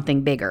that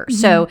something bigger.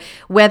 So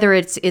whether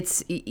it's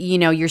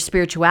your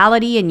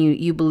spirituality and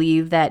you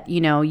believe that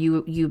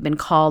you've been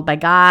called by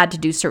God to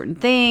do certain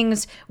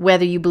things,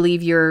 whether you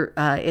believe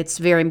it's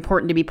very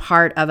important to be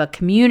part of a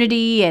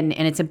community and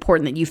it's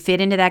important that you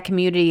fit into that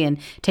community and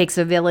takes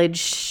a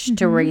village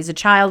to raise a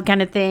child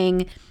kind of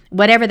thing,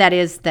 whatever that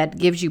is that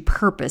gives you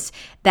purpose,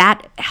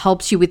 that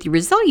helps you with your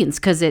resilience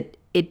because it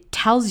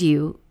tells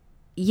you,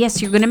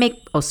 yes, you're going to make,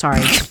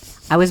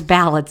 I was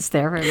balanced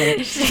there for a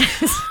minute.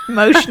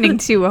 Motioning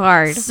too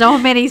hard. So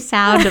many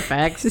sound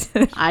effects.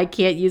 I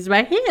can't use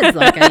my hands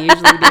like I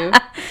usually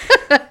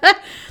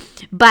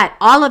do. But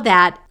all of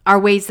that are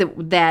ways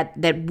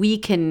that we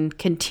can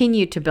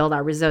continue to build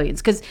our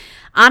resilience. Because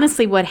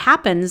honestly, what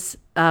happens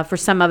for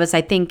some of us,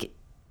 I think,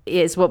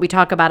 is what we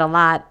talk about a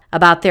lot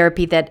about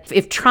therapy, that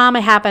if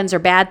trauma happens or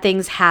bad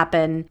things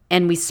happen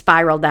and we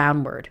spiral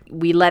downward,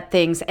 we let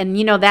things, and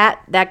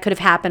that could have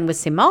happened with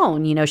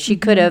Simone. She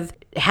could have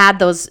had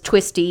those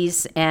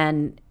twisties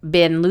and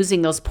been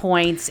losing those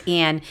points,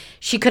 and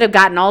she could have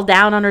gotten all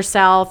down on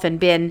herself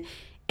and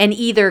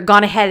either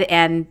gone ahead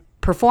and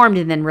performed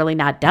and then really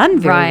not done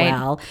very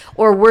well,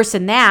 or worse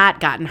than that,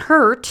 gotten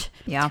hurt.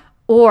 Yeah.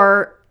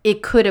 Or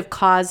it could have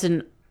caused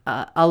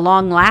a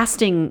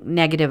long-lasting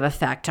negative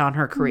effect on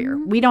her career.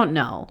 We don't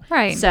know.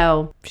 Right.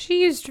 So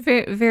she used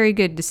very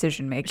good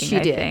decision making. She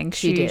did. I think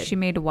She did. She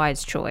made a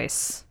wise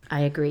choice.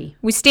 I agree.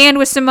 We stand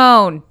with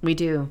Simone. We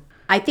do.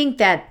 I think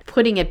that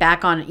putting it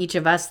back on each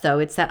of us, though,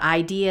 it's that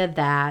idea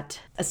that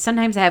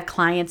sometimes I have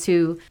clients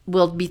who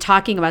will be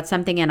talking about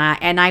something, and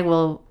I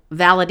will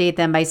validate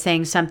them by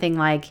saying something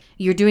like,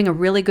 "You're doing a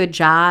really good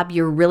job.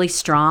 You're really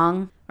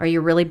strong, or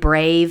you're really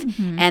brave,"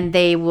 and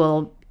they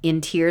will,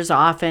 in tears,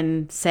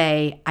 often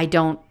say, "I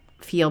don't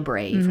feel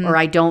brave," or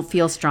 "I don't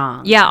feel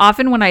strong." Yeah,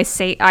 often when I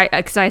say,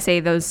 because I say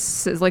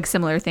those like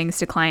similar things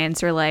to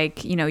clients, or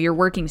like, you're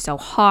working so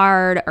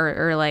hard,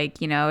 or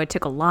like, it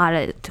took a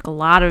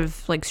lot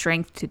of like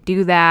strength to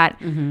do that.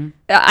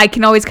 I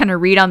can always kind of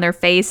read on their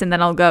face, and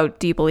then I'll go,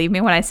 "Do you believe me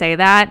when I say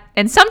that?"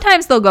 And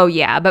sometimes they'll go,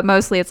 "Yeah," but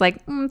mostly it's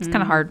like, it's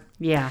kind of hard.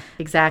 Yeah,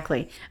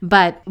 exactly.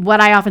 But what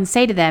I often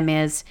say to them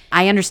is,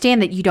 I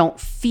understand that you don't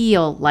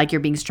feel like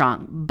you're being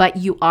strong, but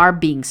you are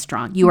being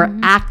strong. You are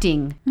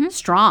acting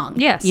strong.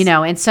 Yes.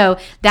 And so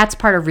that's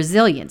part of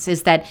resilience,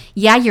 is that,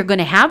 you're going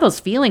to have those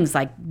feelings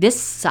like, this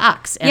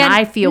sucks, and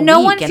I feel no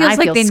weak, one and feels I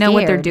like feel they know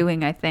what they're scared.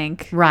 doing, I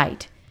think.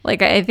 Right.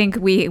 Like, I think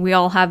we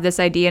all have this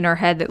idea in our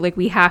head that like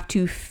we have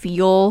to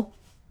feel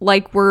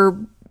like we're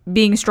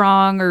being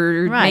strong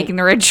or making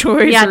the right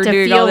choice, or to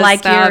doing feel all this like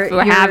stuff,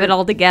 or have you're- it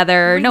all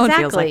together. No one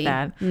feels Exactly. like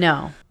that.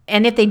 No.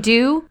 And if they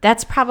do,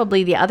 that's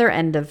probably the other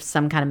end of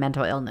some kind of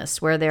mental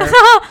illness, where they're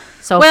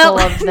so full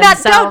of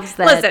themselves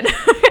that...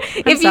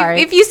 listen.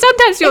 sorry. If you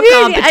sometimes feel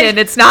competent,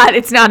 it's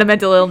not a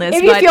mental illness.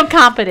 If you feel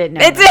competent, no.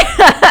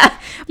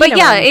 But You know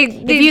yeah, what I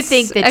mean. If you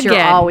think that you're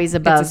always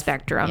above... it's a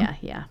spectrum.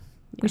 Yeah.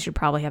 We should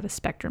probably have a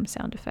spectrum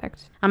sound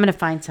effect. I'm going to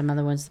find some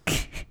other ones.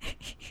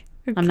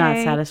 I'm not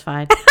Okay.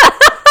 satisfied.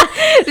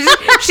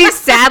 She's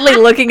sadly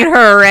looking at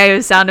her array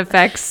of sound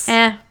effects.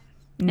 Not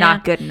eh.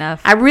 good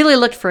enough. I really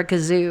looked for a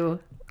kazoo.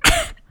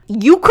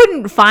 You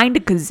couldn't find a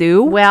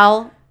kazoo?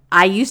 Well,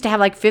 I used to have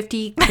like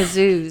 50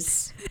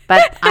 kazoos,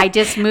 but I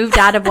just moved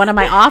out of one of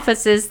my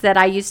offices that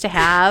I used to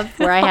have,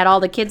 where I had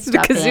all the kids'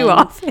 stuff kazoo in.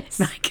 office.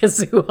 My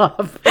kazoo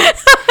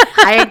office.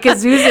 I had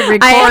kazoos and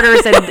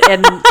recorders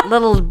and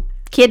little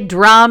kid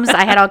drums.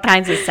 I had all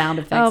kinds of sound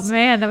effects. Oh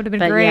man, that would have been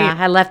But great. yeah,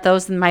 I left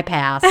those in my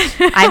past.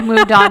 I've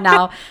moved on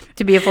now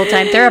to be a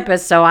full-time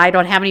therapist, so I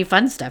don't have any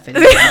fun stuff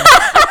anymore.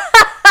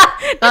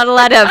 Not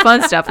allowed to have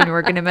fun stuff when you're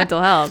working in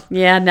mental health.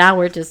 Yeah, now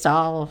we're just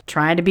all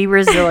trying to be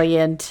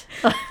resilient.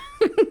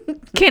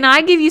 Can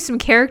I give you some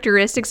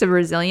characteristics of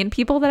resilient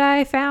people that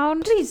I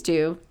found? Please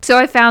do. So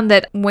I found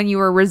that when you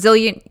are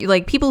resilient,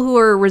 like people who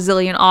are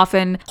resilient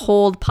often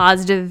hold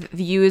positive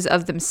views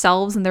of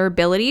themselves and their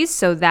abilities.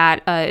 So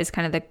that is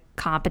kind of the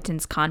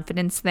competence,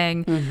 confidence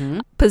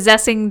thing.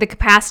 Possessing the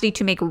capacity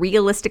to make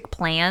realistic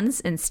plans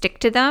and stick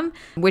to them,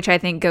 which I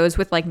think goes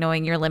with like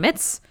knowing your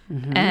limits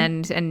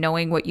and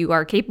knowing what you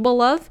are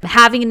capable of.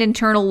 Having an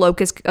internal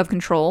locus of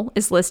control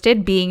is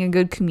listed. Being a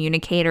good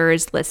communicator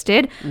is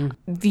listed.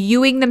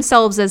 Viewing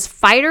themselves as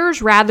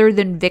fighters rather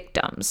than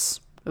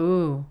victims.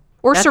 Ooh.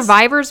 Or That's-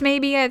 survivors,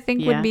 maybe, I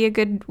think Yeah. would be a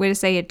good way to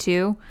say it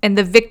too. And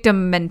the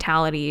victim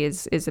mentality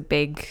is a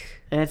big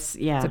It's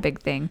a big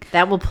thing.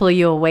 That will pull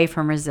you away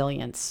from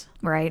resilience.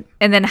 Right.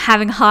 And then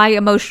having high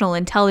emotional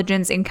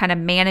intelligence and kind of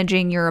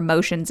managing your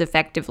emotions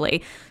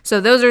effectively.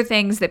 So those are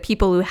things that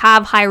people who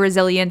have high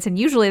resilience, and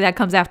usually that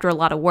comes after a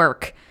lot of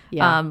work,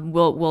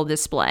 will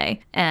display.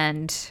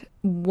 And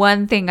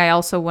one thing I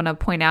also want to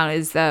point out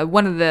is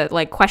one of the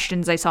like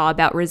questions I saw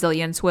about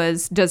resilience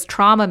was, does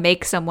trauma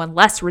make someone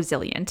less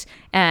resilient?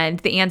 And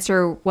the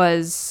answer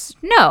was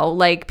no.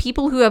 Like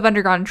people who have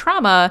undergone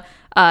trauma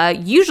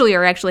usually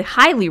are actually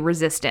highly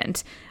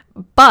resistant,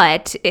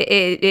 but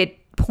it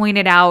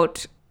pointed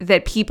out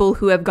that people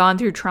who have gone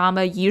through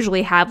trauma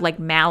usually have like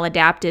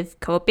maladaptive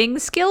coping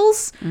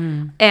skills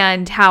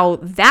and how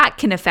that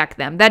can affect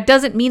them. That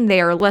doesn't mean they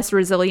are less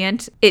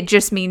resilient. It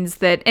just means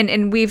that,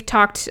 and we've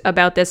talked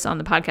about this on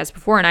the podcast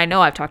before, and I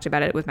know I've talked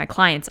about it with my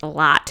clients a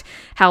lot,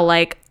 how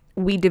like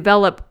we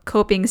develop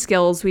coping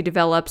skills, we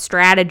develop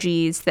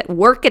strategies that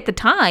work at the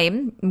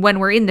time when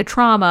we're in the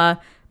trauma,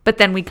 but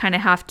then we kind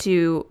of have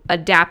to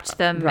adapt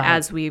them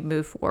as we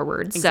move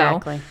forward.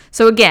 Exactly.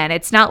 So again,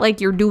 it's not like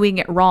you're doing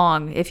it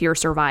wrong if you're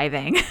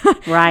surviving.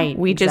 Right.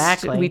 we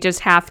exactly. just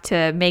have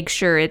to make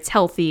sure it's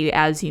healthy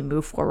as you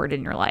move forward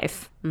in your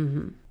life.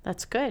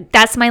 That's good.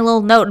 That's my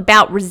little note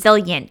about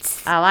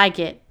resilience. I like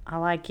it.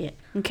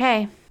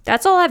 Okay.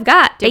 That's all I've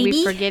got, Did baby.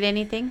 we forget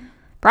anything?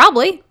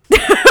 Probably.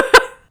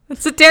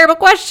 That's a terrible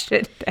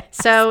question.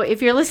 So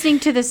if you're listening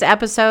to this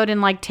episode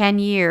in like 10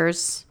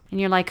 years and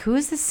you're like, who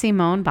is this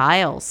Simone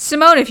Biles?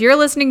 Simone, if you're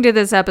listening to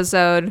this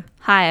episode,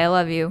 hi, I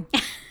love you.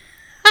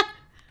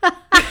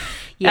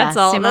 Yeah, That's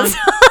all. Simone. That's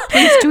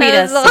Please tweet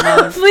us, all.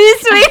 Simone.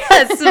 Please tweet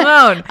us,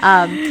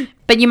 Simone.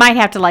 But you might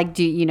have to like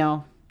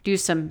do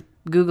some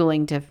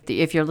Googling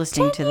if you're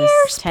listening to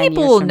this 10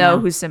 People years will from know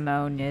now. who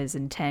Simone is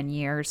in 10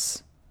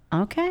 years.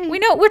 Okay. We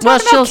know we're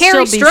talking about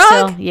Carrie still be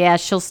Strug.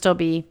 she'll still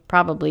be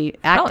probably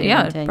active.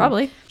 yeah, in 10 years.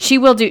 probably. She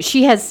will do.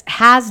 She has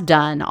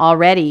done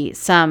already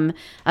some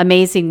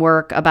amazing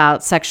work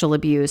about sexual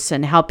abuse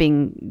and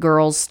helping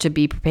girls to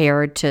be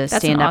prepared to That's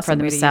stand an up for awesome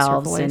way to use her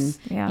themselves. voice.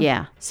 And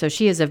Yeah. so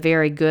she is a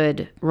very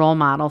good role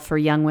model for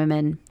young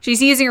women.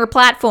 She's using her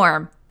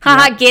platform.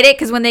 Haha, get it?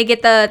 Because when they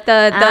get the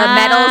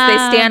medals, they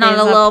stand on a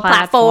There's little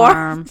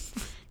platform.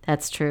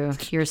 That's true.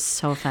 You're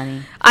so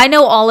funny. I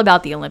know all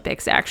about the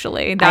Olympics,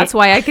 actually. That's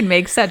why I can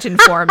make such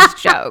informed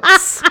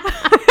jokes.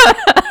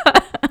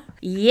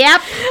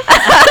 Yep.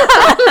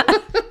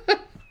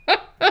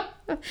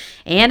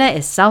 Anna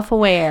is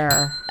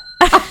self-aware.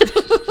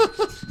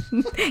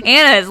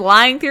 Anna is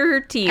lying through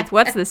her teeth.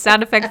 What's the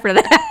sound effect for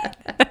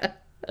that?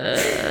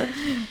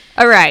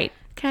 All right.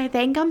 Can I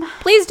thank them?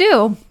 Please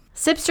do.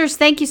 Sipsters,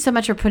 thank you so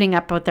much for putting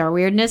up with our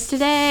weirdness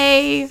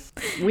today.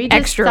 We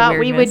just Extra thought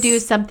we would weirdness. do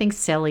something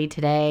silly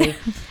today.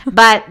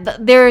 But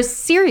there's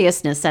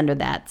seriousness under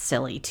that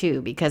silly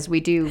too, because we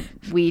do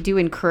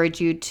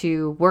encourage you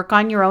to work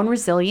on your own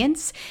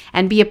resilience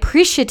and be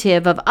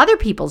appreciative of other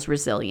people's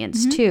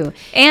resilience too.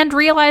 And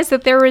realize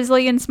that their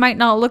resilience might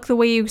not look the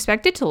way you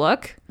expect it to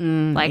look.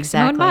 Like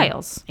Simone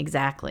Biles.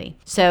 Exactly.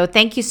 So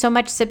thank you so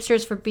much,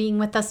 Sipsters, for being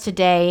with us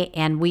today.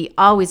 And we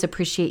always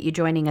appreciate you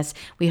joining us.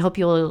 We hope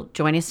you'll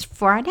join us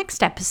for our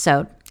next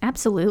episode.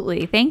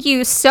 Absolutely. Thank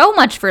you so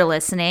much for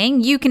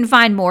listening. You can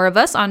find more of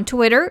us on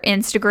Twitter,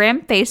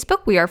 Instagram,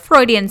 Facebook. We are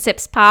Freudian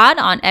Sips Pod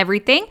on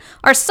everything.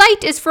 Our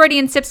site is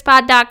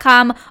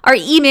freudiansipspod.com. Our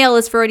email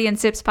is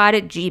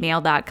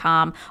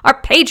freudiansipspod@gmail.com.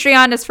 Our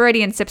Patreon is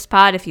Freudian Sips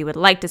Pod if you would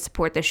like to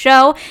support the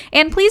show.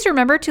 And please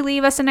remember to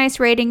leave us a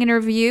nice rating and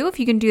review if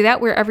you can do that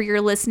wherever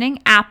you're listening.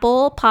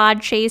 Apple,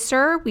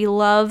 Podchaser. We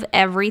love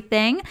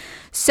everything.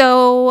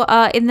 So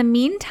in the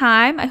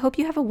meantime, I hope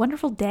you have a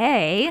wonderful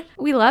day.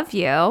 We love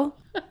you.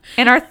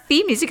 And our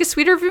theme music is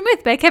Sweeter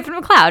Vermouth by Kevin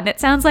MacLeod, and it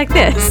sounds like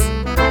this.